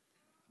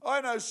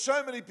 I know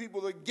so many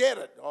people that get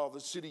it. Oh, the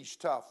city's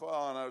tough.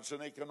 Oh, no, it's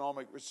an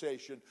economic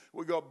recession.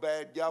 We've got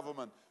bad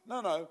government.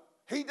 No.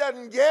 He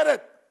doesn't get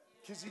it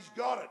because he's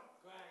got it.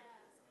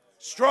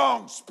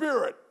 Strong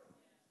spirit.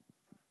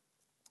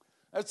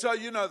 And so,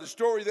 you know the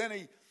story. Then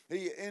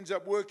he ends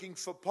up working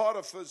for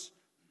Potiphar's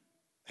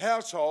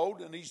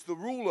household, and he's the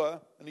ruler,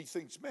 and he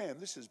thinks, man,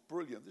 this is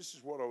brilliant. This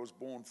is what I was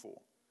born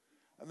for.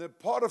 And then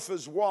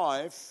Potiphar's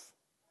wife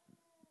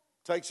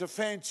takes a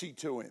fancy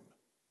to him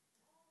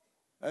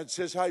and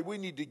says, hey, we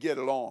need to get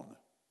it on.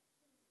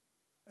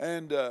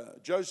 And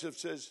Joseph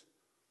says,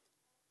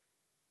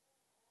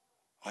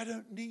 I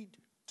don't need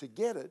to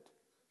get it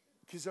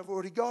because I've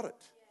already got it.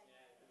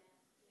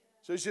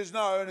 So he says,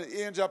 no, and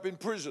he ends up in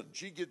prison.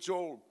 She gets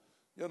all,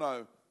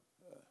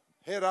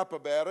 head up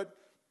about it.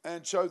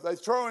 And so they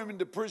throw him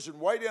into prison,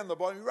 way down the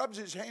bottom. He rubs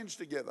his hands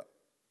together.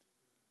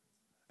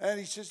 And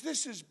he says,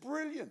 this is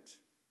brilliant.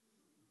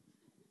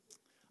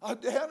 I'm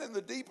down in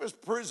the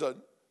deepest prison,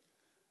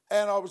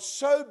 and I was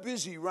so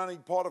busy running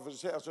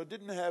Potiphar's house, I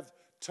didn't have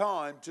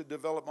time to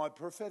develop my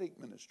prophetic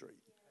ministry.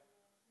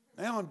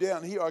 Now I'm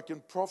down here, I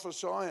can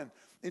prophesy and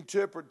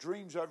interpret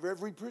dreams over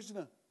every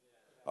prisoner.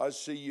 I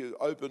see you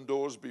open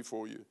doors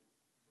before you.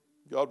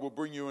 God will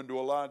bring you into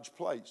a large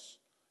place.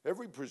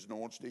 Every prisoner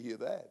wants to hear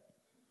that.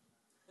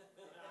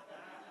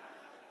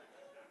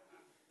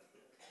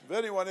 If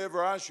anyone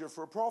ever asks you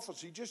for a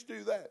prophecy, just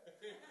do that.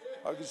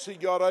 I can see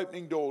God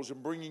opening doors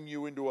and bringing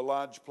you into a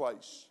large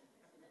place.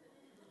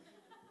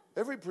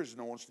 Every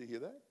prisoner wants to hear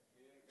that.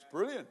 It's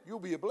brilliant. You'll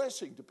be a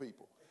blessing to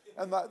people.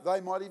 And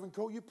they might even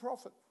call you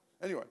prophet.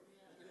 Anyway.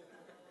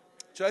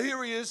 So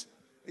here he is.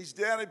 He's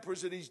down in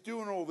prison. He's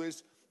doing all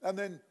this. And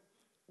then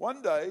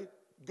one day,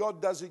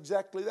 God does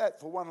exactly that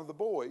for one of the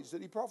boys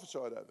that he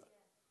prophesied over.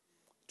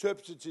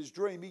 Interprets his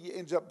dream. He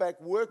ends up back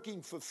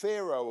working for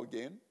Pharaoh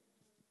again.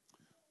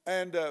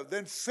 And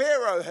then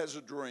Pharaoh has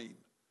a dream.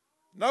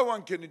 No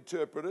one can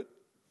interpret it.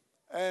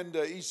 And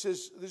he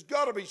says, there's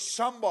got to be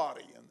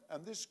somebody.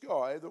 And this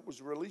guy that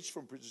was released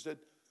from prison said,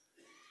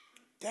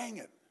 dang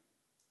it.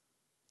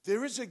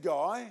 There is a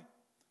guy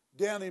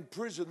down in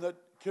prison that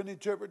can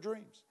interpret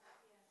dreams.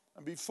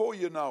 And before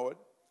you know it,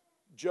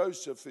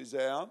 Joseph is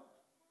out.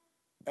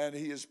 And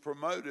he is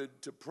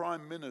promoted to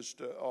prime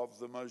minister of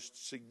the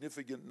most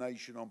significant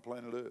nation on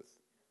planet Earth.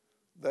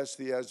 That's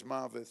the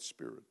Azmaveth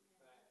spirit.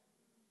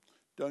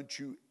 Don't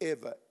you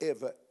ever,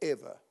 ever,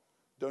 ever,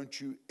 don't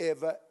you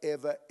ever,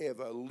 ever,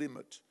 ever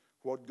limit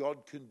what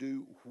God can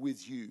do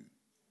with you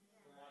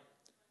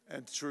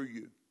and through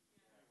you.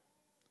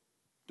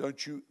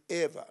 Don't you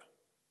ever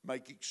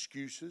make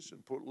excuses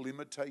and put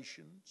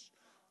limitations.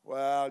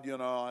 Well,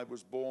 I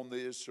was born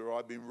this, or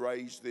I've been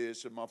raised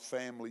this, and my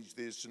family's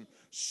this. And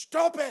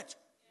stop it.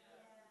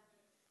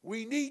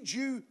 We need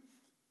you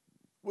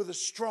with a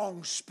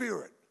strong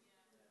spirit.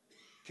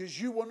 Because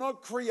you were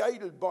not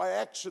created by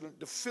accident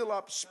to fill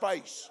up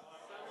space.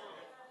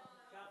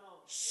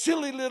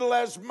 Silly little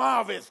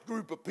Azmaveth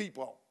group of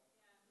people.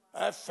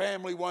 That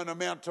family won't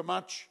amount to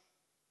much.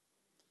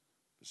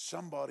 But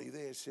somebody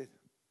there said,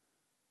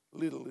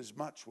 little is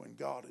much when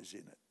God is in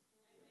it.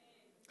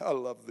 I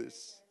love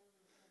this.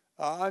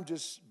 I'm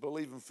just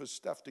believing for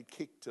stuff to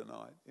kick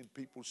tonight in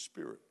people's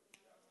spirit.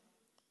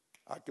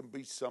 I can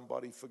be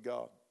somebody for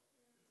God.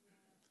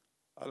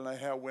 I don't know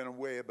how, when, and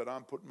where, but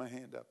I'm putting my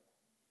hand up.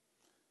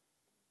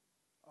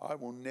 I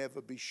will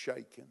never be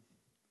shaken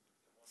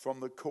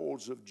from the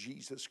cause of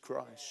Jesus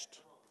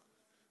Christ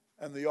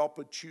and the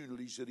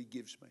opportunities that he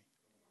gives me.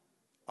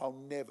 I'll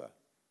never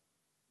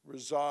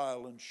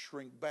resile and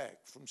shrink back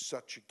from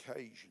such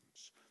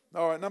occasions.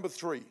 All right, number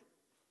 3.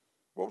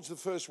 What was the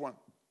first one?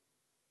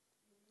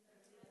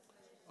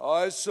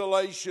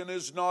 Isolation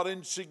is not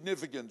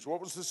insignificance.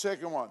 What was the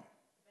second one?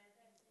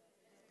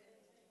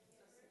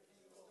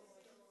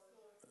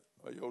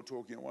 Are you all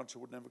talking at once? I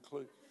wouldn't have a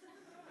clue.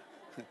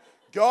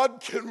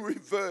 God can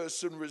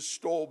reverse and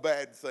restore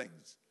bad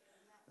things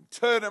and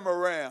turn them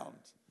around.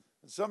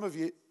 And some of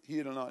you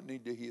here tonight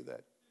need to hear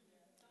that.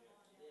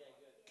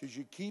 Because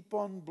you keep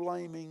on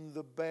blaming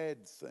the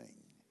bad thing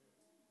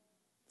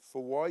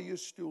for why you're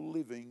still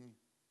living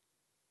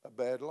a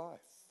bad life.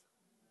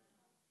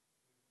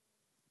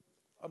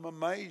 I'm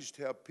amazed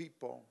how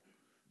people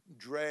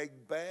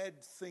drag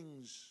bad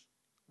things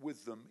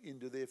with them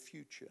into their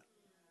future.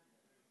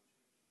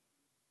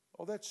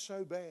 Oh, that's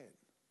so bad.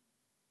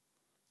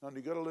 And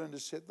you've got to learn to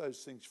set those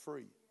things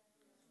free.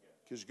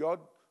 Because God,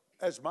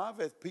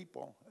 Azmaveth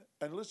people,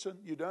 and listen,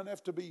 you don't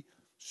have to be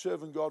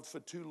serving God for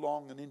too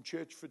long and in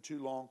church for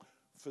too long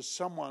for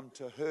someone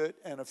to hurt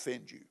and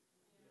offend you.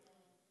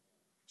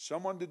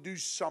 Someone to do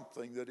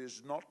something that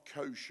is not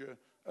kosher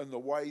in the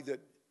way that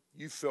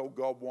you felt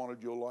God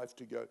wanted your life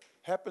to go.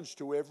 Happens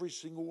to every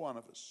single one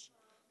of us.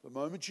 The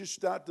moment you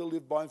start to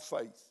live by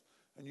faith,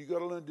 and you've got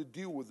to learn to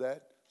deal with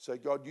that, say,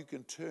 God, you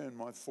can turn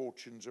my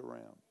fortunes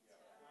around.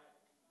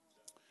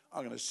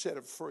 I'm going to set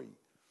it free.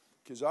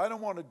 Because I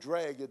don't want to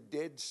drag a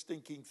dead,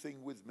 stinking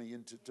thing with me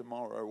into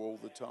tomorrow all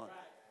the time.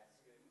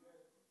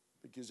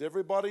 Because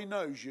everybody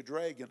knows you're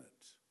dragging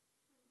it.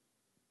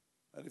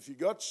 And if you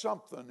got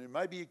something, and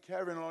maybe you're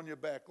carrying it on your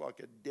back like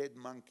a dead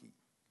monkey.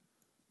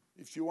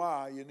 If you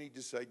are, you need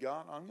to say,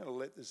 God, I'm going to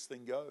let this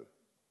thing go.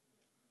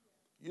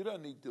 You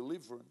don't need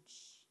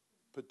deliverance,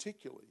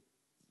 particularly.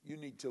 You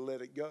need to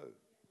let it go.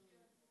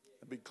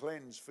 And be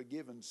cleansed,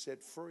 forgiven,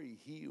 set free,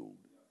 healed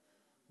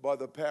by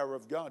the power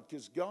of God.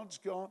 Because God's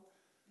got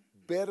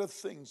better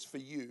things for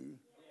you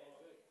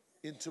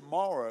in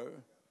tomorrow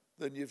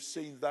than you've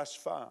seen thus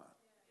far.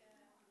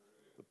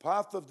 The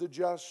path of the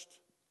just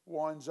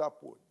winds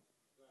upward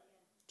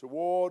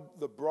toward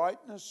the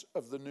brightness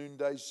of the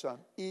noonday sun.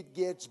 It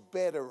gets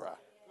betterer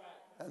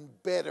and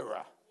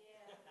betterer.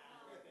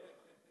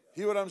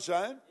 Hear what I'm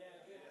saying?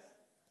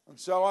 And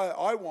so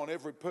I want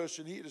every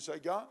person here to say,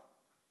 God,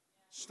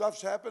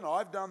 stuff's happened,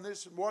 I've done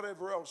this and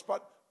whatever else,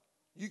 but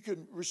you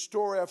can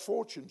restore our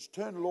fortunes,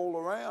 turn it all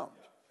around.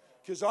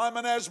 Because I'm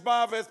an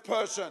Azmaveth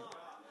person,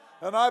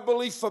 and I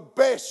believe for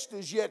best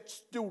is yet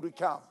still to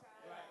come.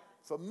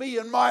 For me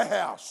and my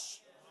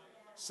house,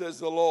 says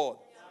the Lord.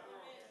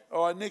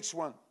 All right, next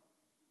one.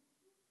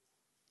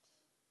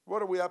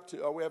 What are we up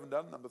to? Oh, we haven't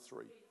done number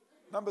 3.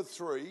 Number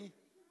 3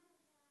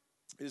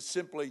 is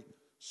simply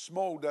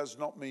small does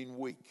not mean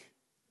weak.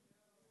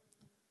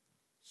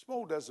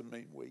 Small doesn't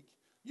mean weak.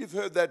 You've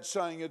heard that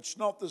saying, it's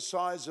not the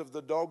size of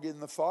the dog in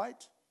the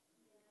fight,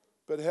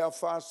 but how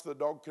fast the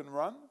dog can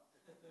run.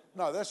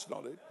 No, that's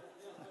not it.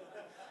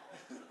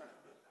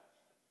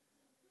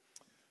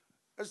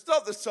 It's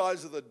not the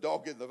size of the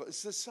dog in the fight.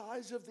 It's the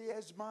size of the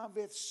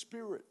Azmaveth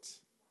spirit.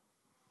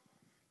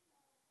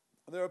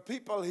 And there are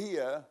people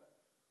here,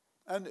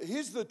 and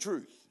here's the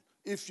truth.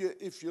 If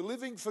you're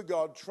living for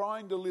God,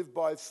 trying to live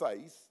by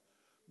faith,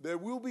 there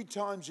will be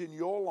times in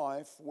your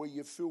life where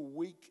you feel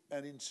weak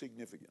and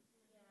insignificant.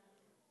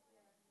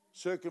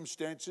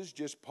 Circumstances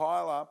just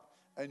pile up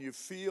and you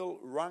feel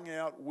wrung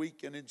out,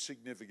 weak and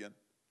insignificant.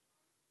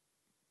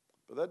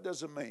 But that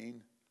doesn't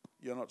mean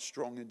you're not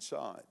strong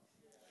inside.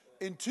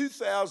 In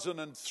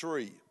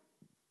 2003,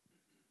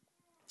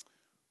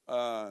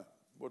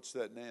 what's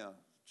that now?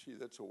 Gee,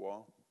 that's a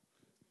while.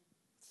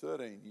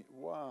 13,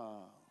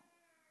 wow.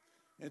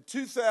 In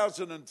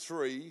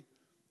 2003,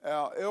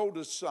 our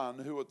eldest son,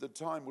 who at the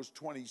time was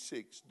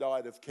 26,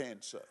 died of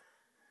cancer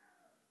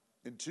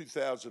in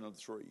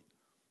 2003.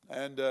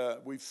 And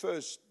we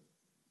first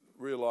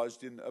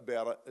realized in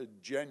about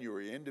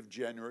January, end of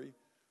January,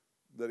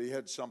 that he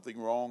had something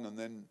wrong, and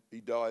then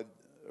he died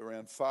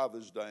around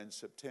Father's Day in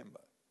September.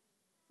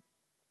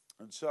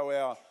 And so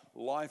our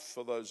life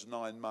for those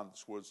 9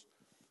 months was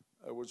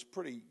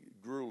pretty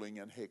grueling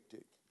and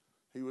hectic.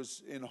 He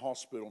was in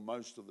hospital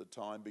most of the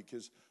time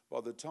because by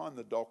the time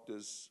the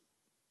doctors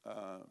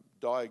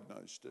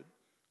diagnosed it,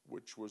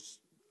 which was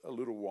a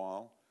little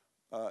while,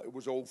 it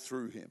was all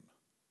through him,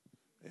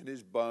 in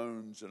his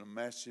bones and a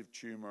massive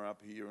tumor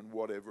up here and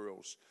whatever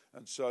else.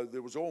 And so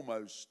it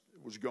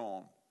was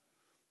gone.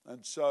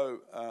 And so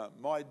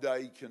my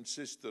day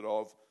consisted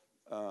of,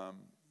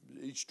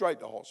 he's straight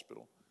to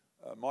hospital.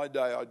 My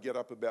day, I'd get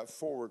up about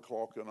 4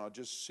 o'clock and I'd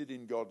just sit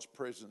in God's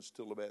presence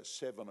till about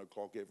 7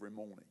 o'clock every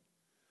morning.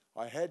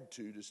 I had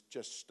to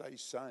just stay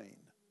sane,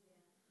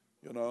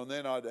 you know, and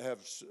then I'd have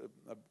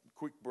a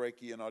quick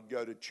brekkie and I'd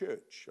go to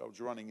church. I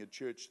was running a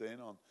church then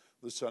on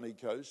the sunny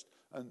coast,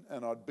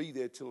 and I'd be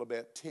there till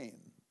about 10,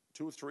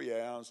 2 or 3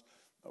 hours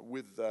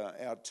with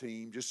our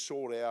team, just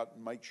sort out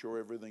and make sure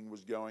everything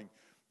was going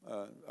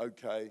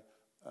okay.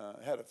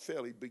 Had a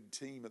fairly big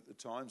team at the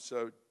time,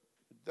 so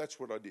that's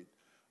what I did.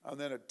 And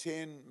then at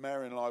 10,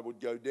 Marion and I would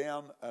go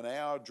down an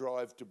hour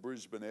drive to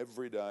Brisbane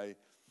every day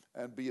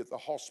and be at the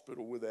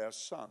hospital with our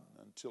son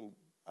until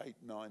 8,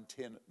 9,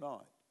 10 at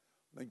night.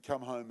 Then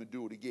come home and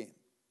do it again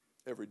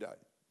every day.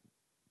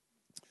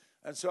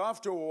 And so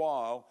after a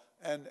while,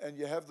 and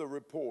you have the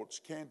reports,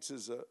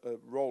 cancer's a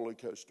roller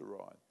coaster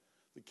ride.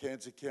 The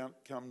cancer count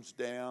comes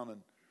down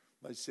and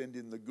they send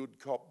in the good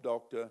cop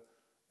doctor,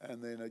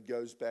 and then it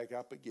goes back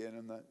up again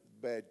and the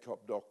bad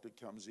cop doctor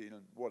comes in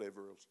and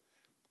whatever else.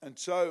 And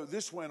so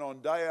this went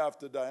on day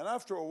after day. And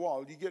after a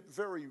while, you get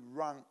very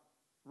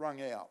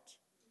wrung out,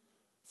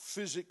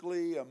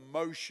 physically,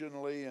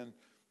 emotionally, and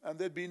And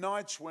there'd be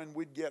nights when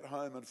we'd get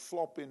home and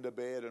flop into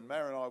bed, and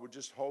Mary and I would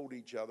just hold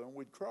each other and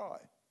we'd cry.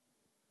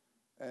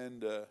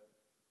 And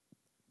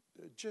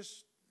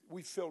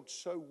we felt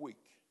so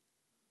weak.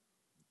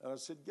 And I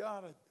said,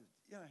 God,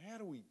 how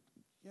do we,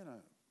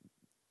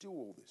 do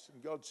all this?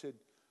 And God said,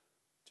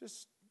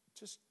 just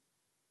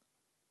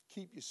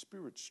keep your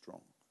spirit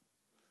strong.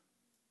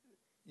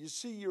 You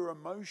see, your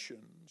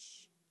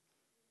emotions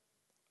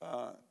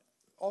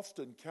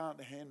often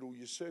can't handle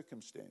your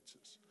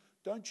circumstances.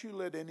 Don't you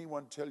let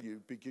anyone tell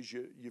you because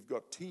you've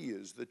got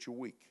tears that you're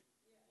weak.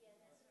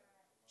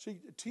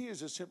 See,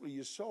 tears are simply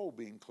your soul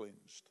being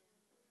cleansed.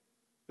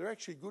 They're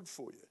actually good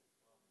for you.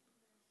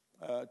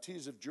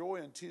 Tears of joy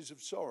and tears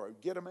of sorrow.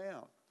 Get them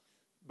out.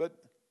 But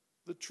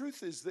the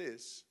truth is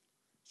this.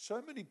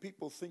 So many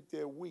people think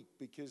they're weak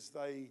because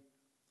they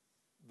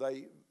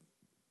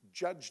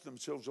judge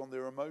themselves on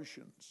their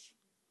emotions.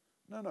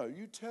 No,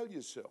 you tell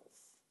yourself,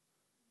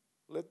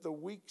 let the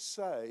weak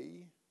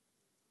say,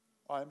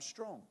 I am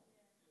strong.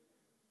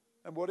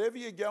 And whatever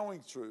you're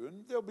going through,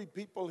 and there'll be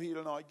people here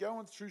tonight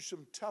going through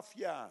some tough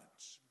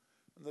yards,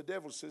 and the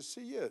devil says,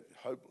 see, you're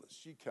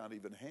hopeless. You can't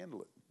even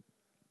handle it.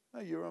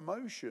 No, your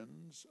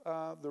emotions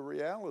are the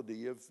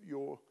reality of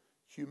your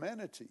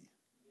humanity.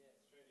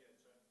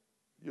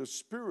 Your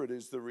spirit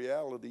is the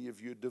reality of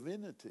your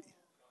divinity.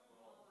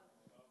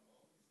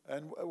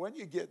 And when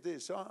you get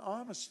this,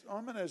 I'm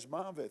an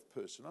Azmaveth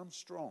person. I'm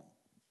strong.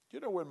 Do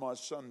you know when my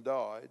son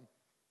died,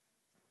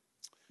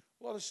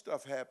 a lot of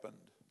stuff happened.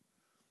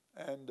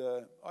 And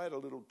I had a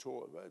little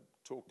talk. I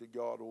talk to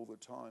God all the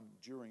time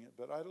during it,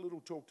 but I had a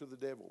little talk to the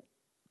devil.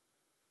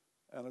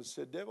 And I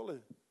said, devil,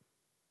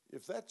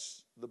 if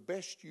that's the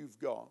best you've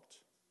got,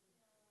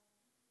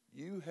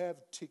 you have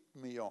ticked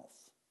me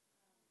off.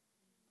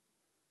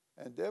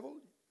 And devil,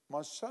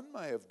 my son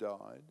may have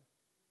died,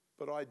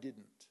 but I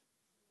didn't.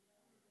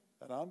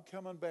 And I'm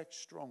coming back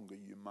stronger,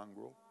 you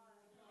mongrel.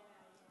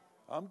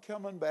 I'm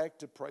coming back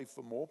to pray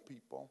for more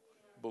people,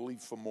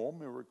 believe for more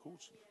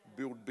miracles,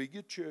 build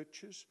bigger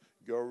churches,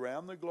 go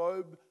around the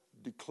globe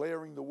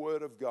declaring the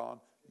word of God.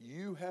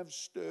 You have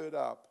stirred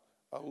up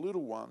a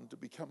little one to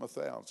become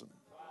 1,000.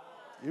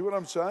 You hear what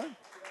I'm saying?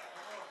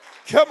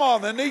 Come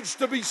on, there needs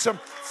to be some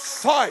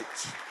fight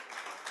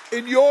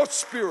in your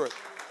spirit.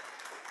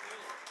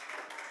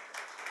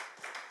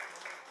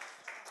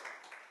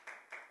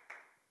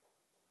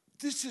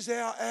 This is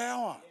our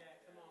hour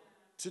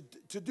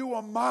to do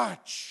a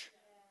march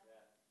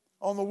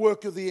on the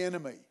work of the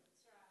enemy.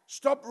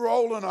 Stop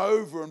rolling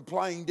over and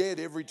playing dead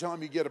every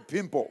time you get a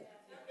pimple.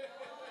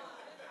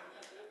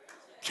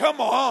 Come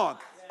on.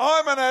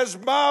 I'm an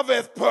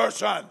Azmaveth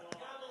person.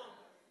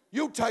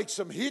 You'll take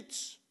some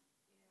hits.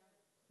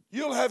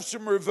 You'll have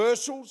some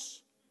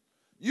reversals.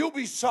 You'll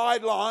be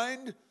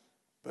sidelined.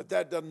 But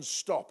that doesn't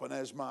stop an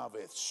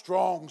Azmaveth,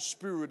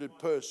 strong-spirited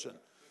person.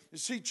 You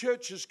see,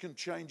 churches can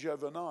change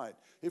overnight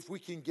if we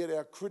can get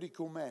our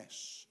critical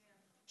mass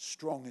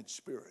strong in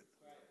spirit.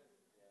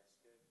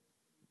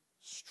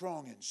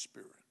 Strong in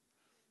spirit.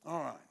 All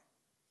right.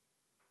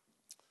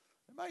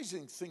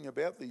 Amazing thing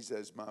about these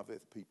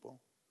Azmaveth people.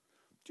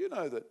 Do you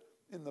know that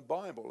in the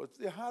Bible,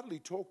 they're hardly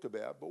talked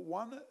about, but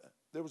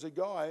there was a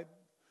guy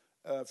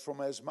from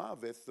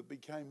Azmaveth that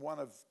became one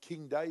of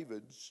King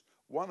David's,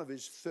 one of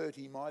his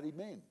 30 mighty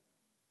men.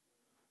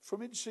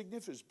 From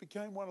insignificance,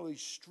 became one of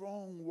these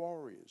strong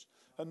warriors.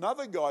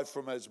 Another guy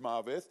from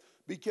Azmaveth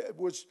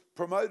was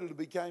promoted to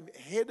become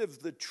head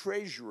of the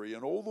treasury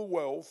and all the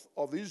wealth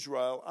of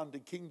Israel under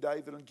King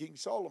David and King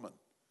Solomon.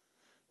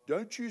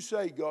 Don't you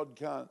say God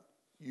can't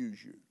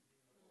use you.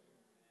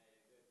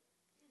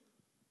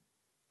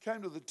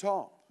 Came to the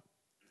top.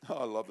 Oh,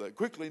 I love that.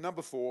 Quickly,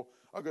 number 4.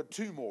 I've got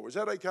 2 more. Is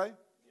that okay?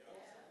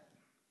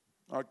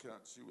 Yeah. I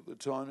can't see what the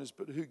time is,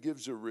 but who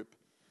gives a rip?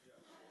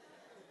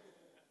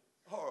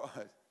 Yeah. All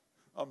right.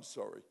 I'm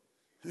sorry.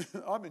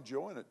 I'm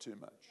enjoying it too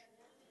much.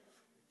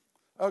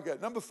 Okay,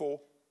 number 4.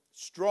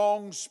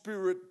 Strong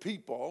spirit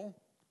people,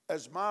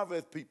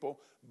 Azmaveth people,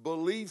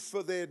 believe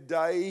for their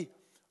day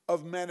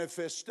of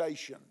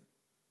manifestation.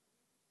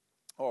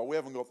 Oh, we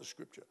haven't got the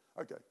scripture.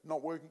 Okay,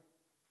 not working?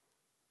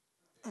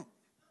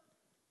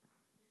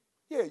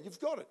 Yeah, you've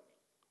got it.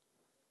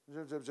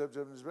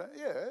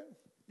 Yeah,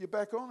 you're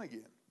back on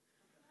again.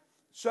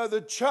 So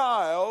the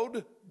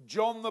child,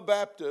 John the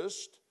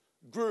Baptist,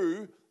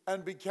 grew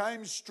and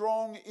became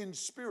strong in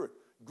spirit.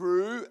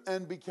 Grew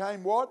and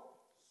became what?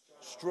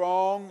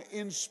 Strong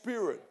in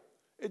spirit.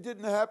 It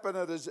didn't happen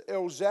at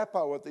El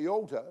Zappo at the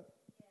altar.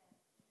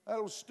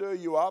 That'll stir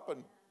you up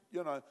and,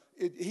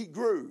 he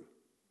grew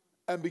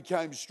and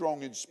became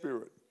strong in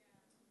spirit.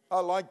 I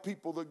like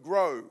people that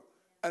grow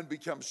and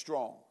become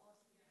strong.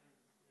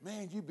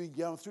 Man, you've been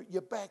going through,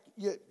 you're back,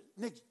 you're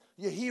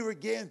here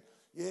again.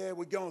 Yeah,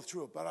 we're going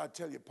through it, but I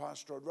tell you,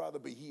 Pastor, I'd rather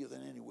be here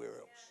than anywhere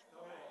else.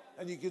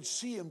 And you can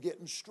see him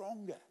getting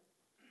stronger.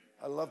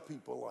 I love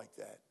people like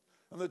that.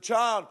 And the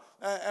child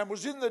and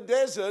was in the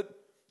desert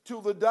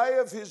till the day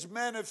of his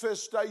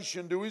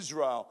manifestation to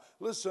Israel.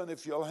 Listen,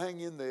 if you'll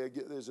hang in there,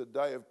 there's a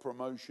day of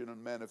promotion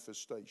and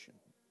manifestation.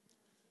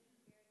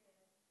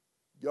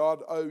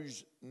 God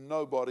owes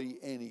nobody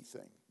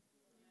anything.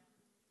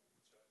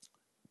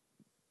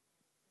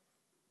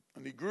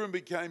 And he grew and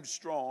became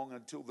strong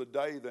until the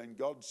day then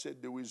God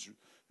said to Israel,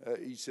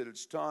 he said,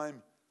 it's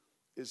time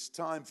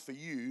for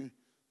you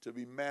to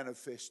be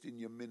manifest in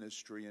your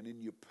ministry and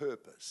in your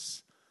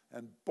purpose.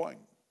 And boing,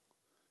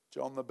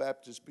 John the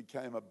Baptist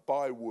became a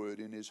byword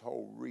in his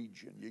whole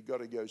region. You got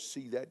to go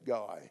see that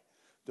guy.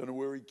 Don't know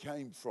where he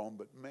came from,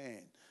 but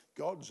man,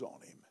 God's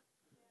on him.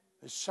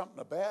 There's something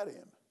about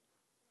him.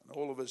 And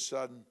all of a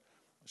sudden,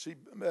 see,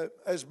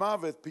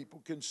 Azmaveth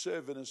people can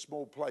serve in a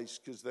small place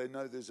because they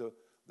know there's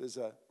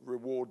a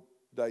reward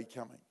day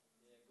coming.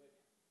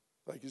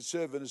 They can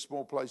serve in a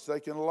small place.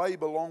 They can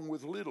labour long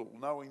with little,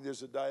 knowing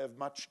there's a day of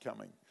much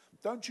coming.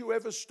 Don't you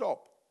ever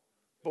stop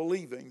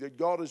believing that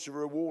God is a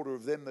rewarder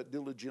of them that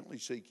diligently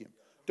seek him.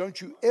 Don't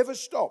you ever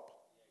stop.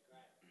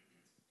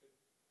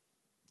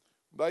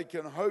 They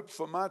can hope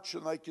for much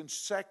and they can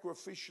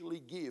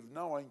sacrificially give,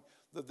 knowing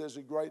that there's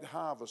a great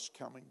harvest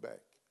coming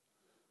back.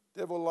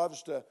 The devil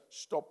loves to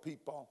stop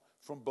people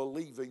from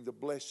believing the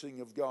blessing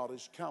of God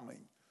is coming.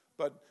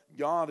 But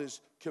God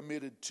is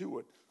committed to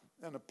it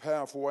in a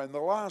powerful way. And the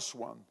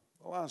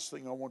last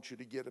thing I want you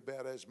to get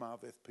about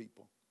Azmaveth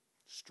people,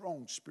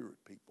 strong spirit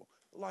people,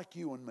 like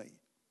you and me.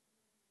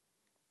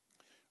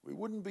 We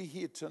wouldn't be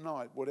here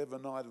tonight, whatever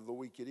night of the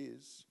week it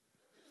is.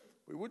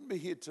 We wouldn't be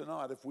here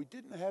tonight if we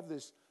didn't have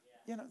this,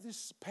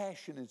 this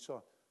passion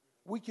inside.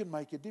 We can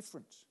make a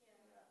difference.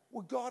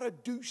 We've got to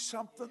do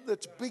something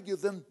that's bigger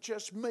than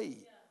just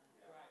me.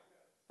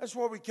 That's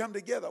why we come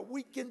together.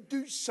 We can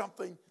do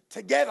something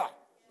together.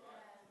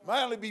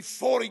 May only be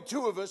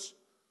 42 of us,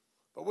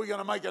 but we're going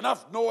to make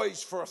enough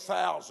noise for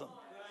 1,000.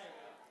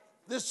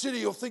 This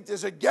city will think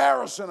there's a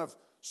garrison of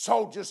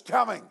soldiers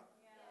coming.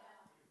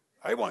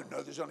 They won't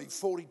know there's only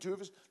 42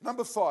 of us.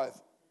 Number 5.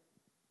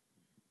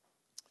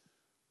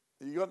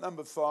 You got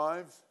number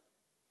 5?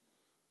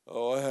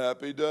 Oh,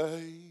 happy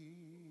day.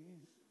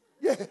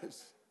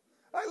 Yes.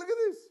 Hey, look at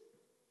this.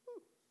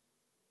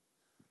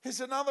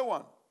 Here's another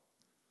one.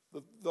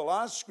 The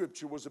last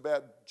scripture was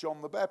about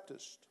John the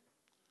Baptist.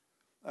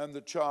 And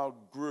the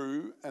child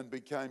grew and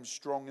became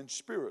strong in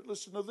spirit.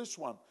 Listen to this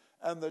one.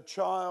 And the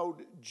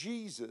child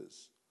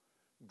Jesus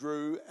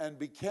grew and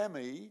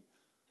became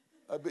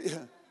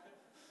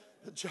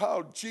the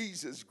child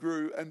Jesus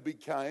grew and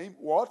became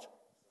what?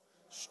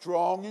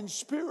 Strong in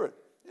spirit.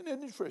 Isn't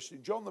that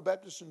interesting? John the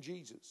Baptist and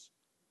Jesus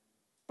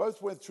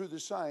both went through the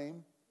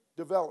same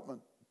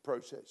development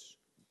process.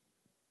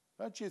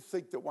 Don't you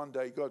think that one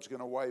day God's going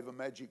to wave a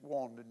magic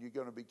wand and you're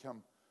going to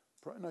become...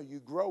 No, you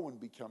grow and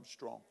become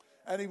strong.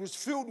 And he was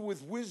filled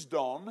with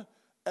wisdom,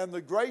 and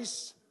the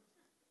grace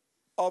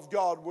of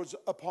God was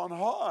upon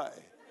high.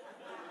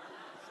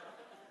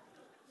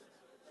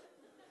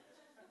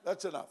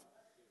 That's enough.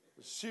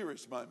 A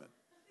serious moment.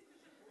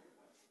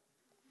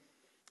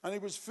 And he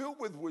was filled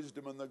with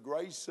wisdom, and the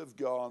grace of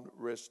God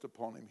rest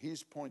upon him.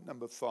 Here's point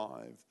number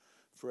 5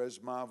 for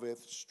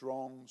Azmaveth,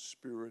 strong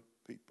spirit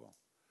people.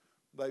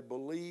 They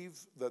believe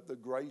that the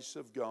grace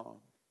of God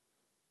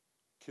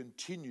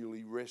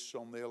continually rests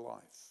on their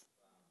life.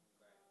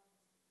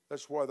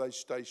 That's why they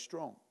stay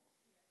strong.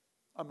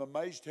 I'm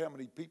amazed how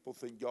many people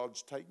think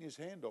God's taking his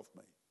hand off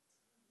me.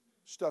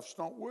 Stuff's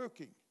not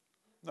working.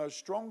 No,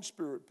 strong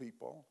spirit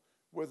people,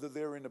 whether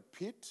they're in a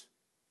pit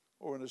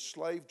or in a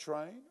slave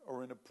train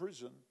or in a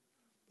prison,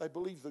 they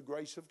believe the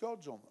grace of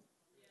God's on them.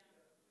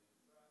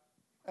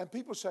 And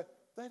people say,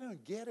 they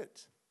don't get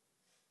it.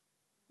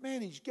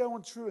 Man, he's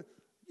going through,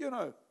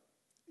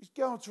 he's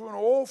going through an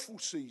awful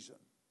season.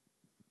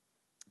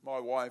 My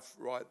wife,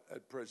 right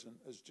at present,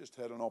 has just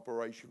had an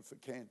operation for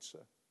cancer.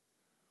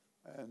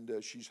 And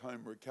she's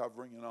home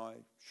recovering, and I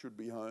should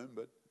be home.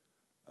 But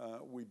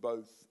we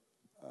both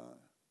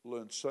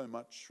learned so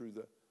much through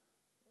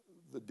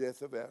the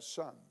death of our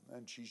son.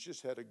 And she's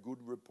just had a good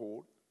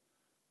report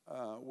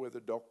where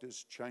the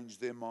doctors changed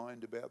their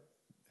mind about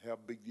how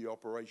big the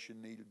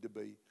operation needed to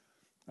be.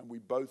 And we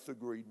both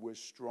agreed we're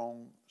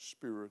strong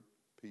spirit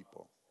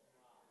people.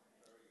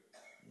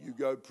 You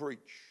go preach.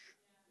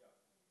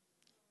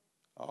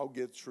 I'll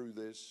get through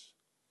this.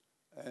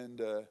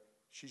 And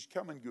she's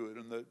coming good,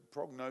 and the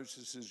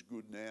prognosis is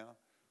good now.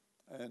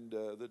 And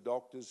the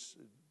doctors,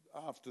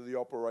 after the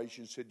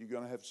operation, said, you're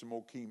going to have some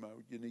more chemo.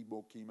 You need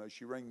more chemo.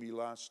 She rang me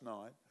last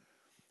night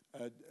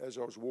as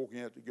I was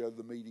walking out to go to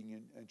the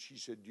meeting, and she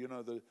said,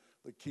 the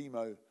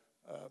chemo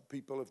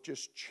people have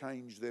just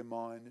changed their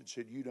mind and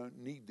said, you don't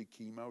need the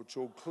chemo. It's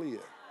all clear.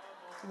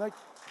 Isn't that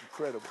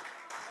incredible?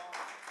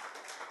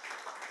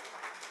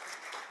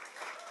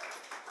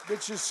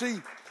 But you see,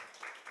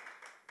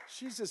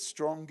 she's a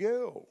strong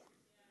girl.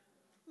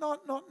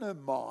 Not in her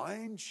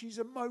mind. She's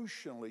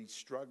emotionally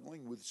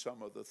struggling with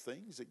some of the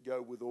things that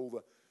go with all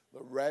the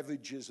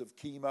ravages of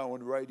chemo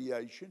and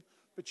radiation.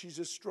 But she's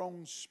a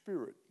strong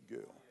spirit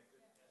girl.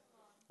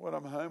 When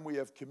I'm home, we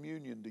have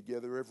communion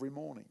together every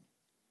morning.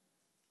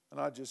 And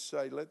I just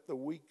say, let the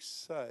weak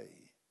say,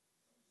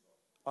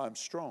 I'm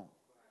strong.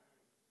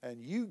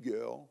 And you,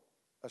 girl,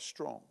 are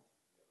strong.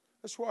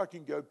 That's why I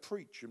can go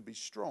preach and be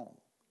strong.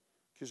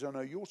 because I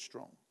know you're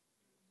strong.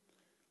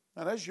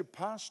 And as your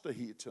pastor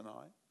here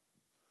tonight,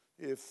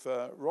 if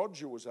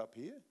Roger was up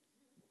here,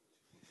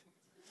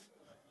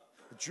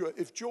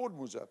 if Jordan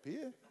was up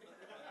here,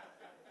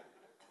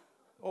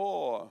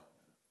 or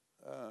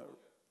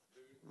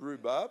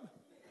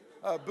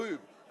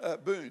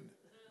Boone,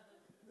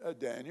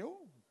 Daniel,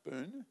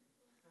 Boone,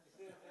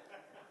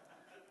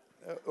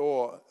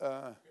 or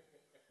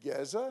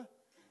Gaza,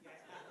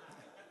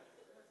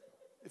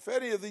 if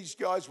any of these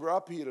guys were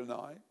up here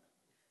tonight,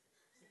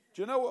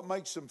 do you know what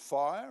makes them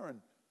fire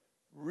and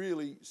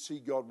really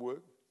see God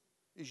work?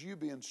 Is you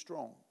being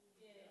strong.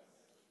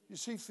 You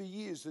see, for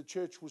years the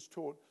church was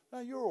taught,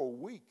 no, you're all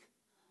weak.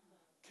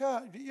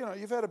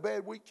 You've had a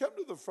bad week. Come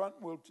to the front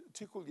and we'll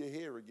tickle your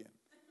hair again.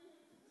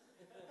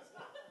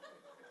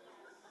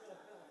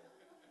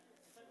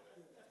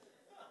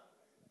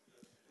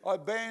 I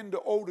banned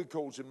altar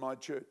calls in my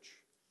church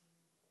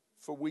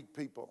for weak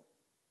people.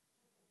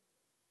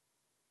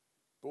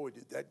 Boy,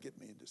 did that get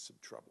me into some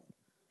trouble.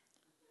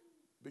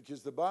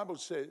 Because the Bible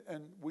said,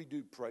 and we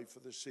do pray for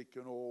the sick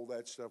and all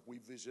that stuff, we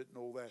visit and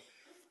all that.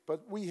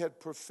 But we had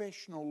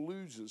professional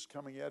losers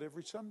coming out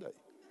every Sunday.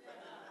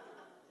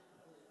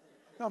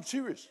 No, I'm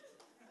serious.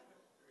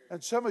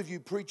 And some of you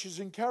preachers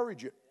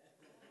encourage it.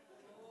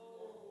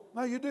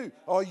 No, you do.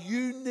 Oh,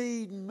 you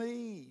need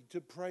me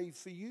to pray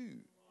for you.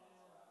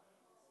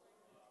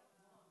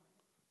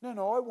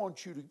 No, I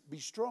want you to be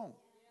strong.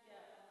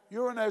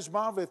 You're an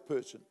Azmaveth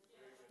person.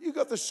 You've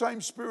got the same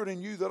spirit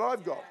in you that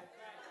I've got.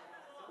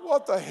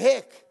 What the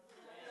heck?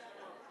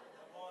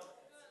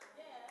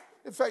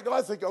 In fact,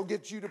 I think I'll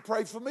get you to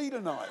pray for me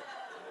tonight.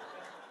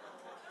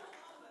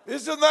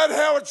 Isn't that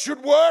how it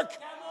should work?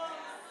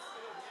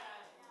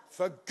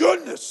 For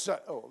goodness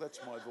sake. Oh, that's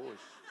my voice.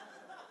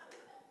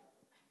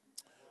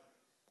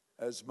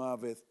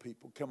 Azmaveth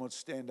people, come on,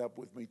 stand up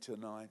with me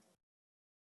tonight.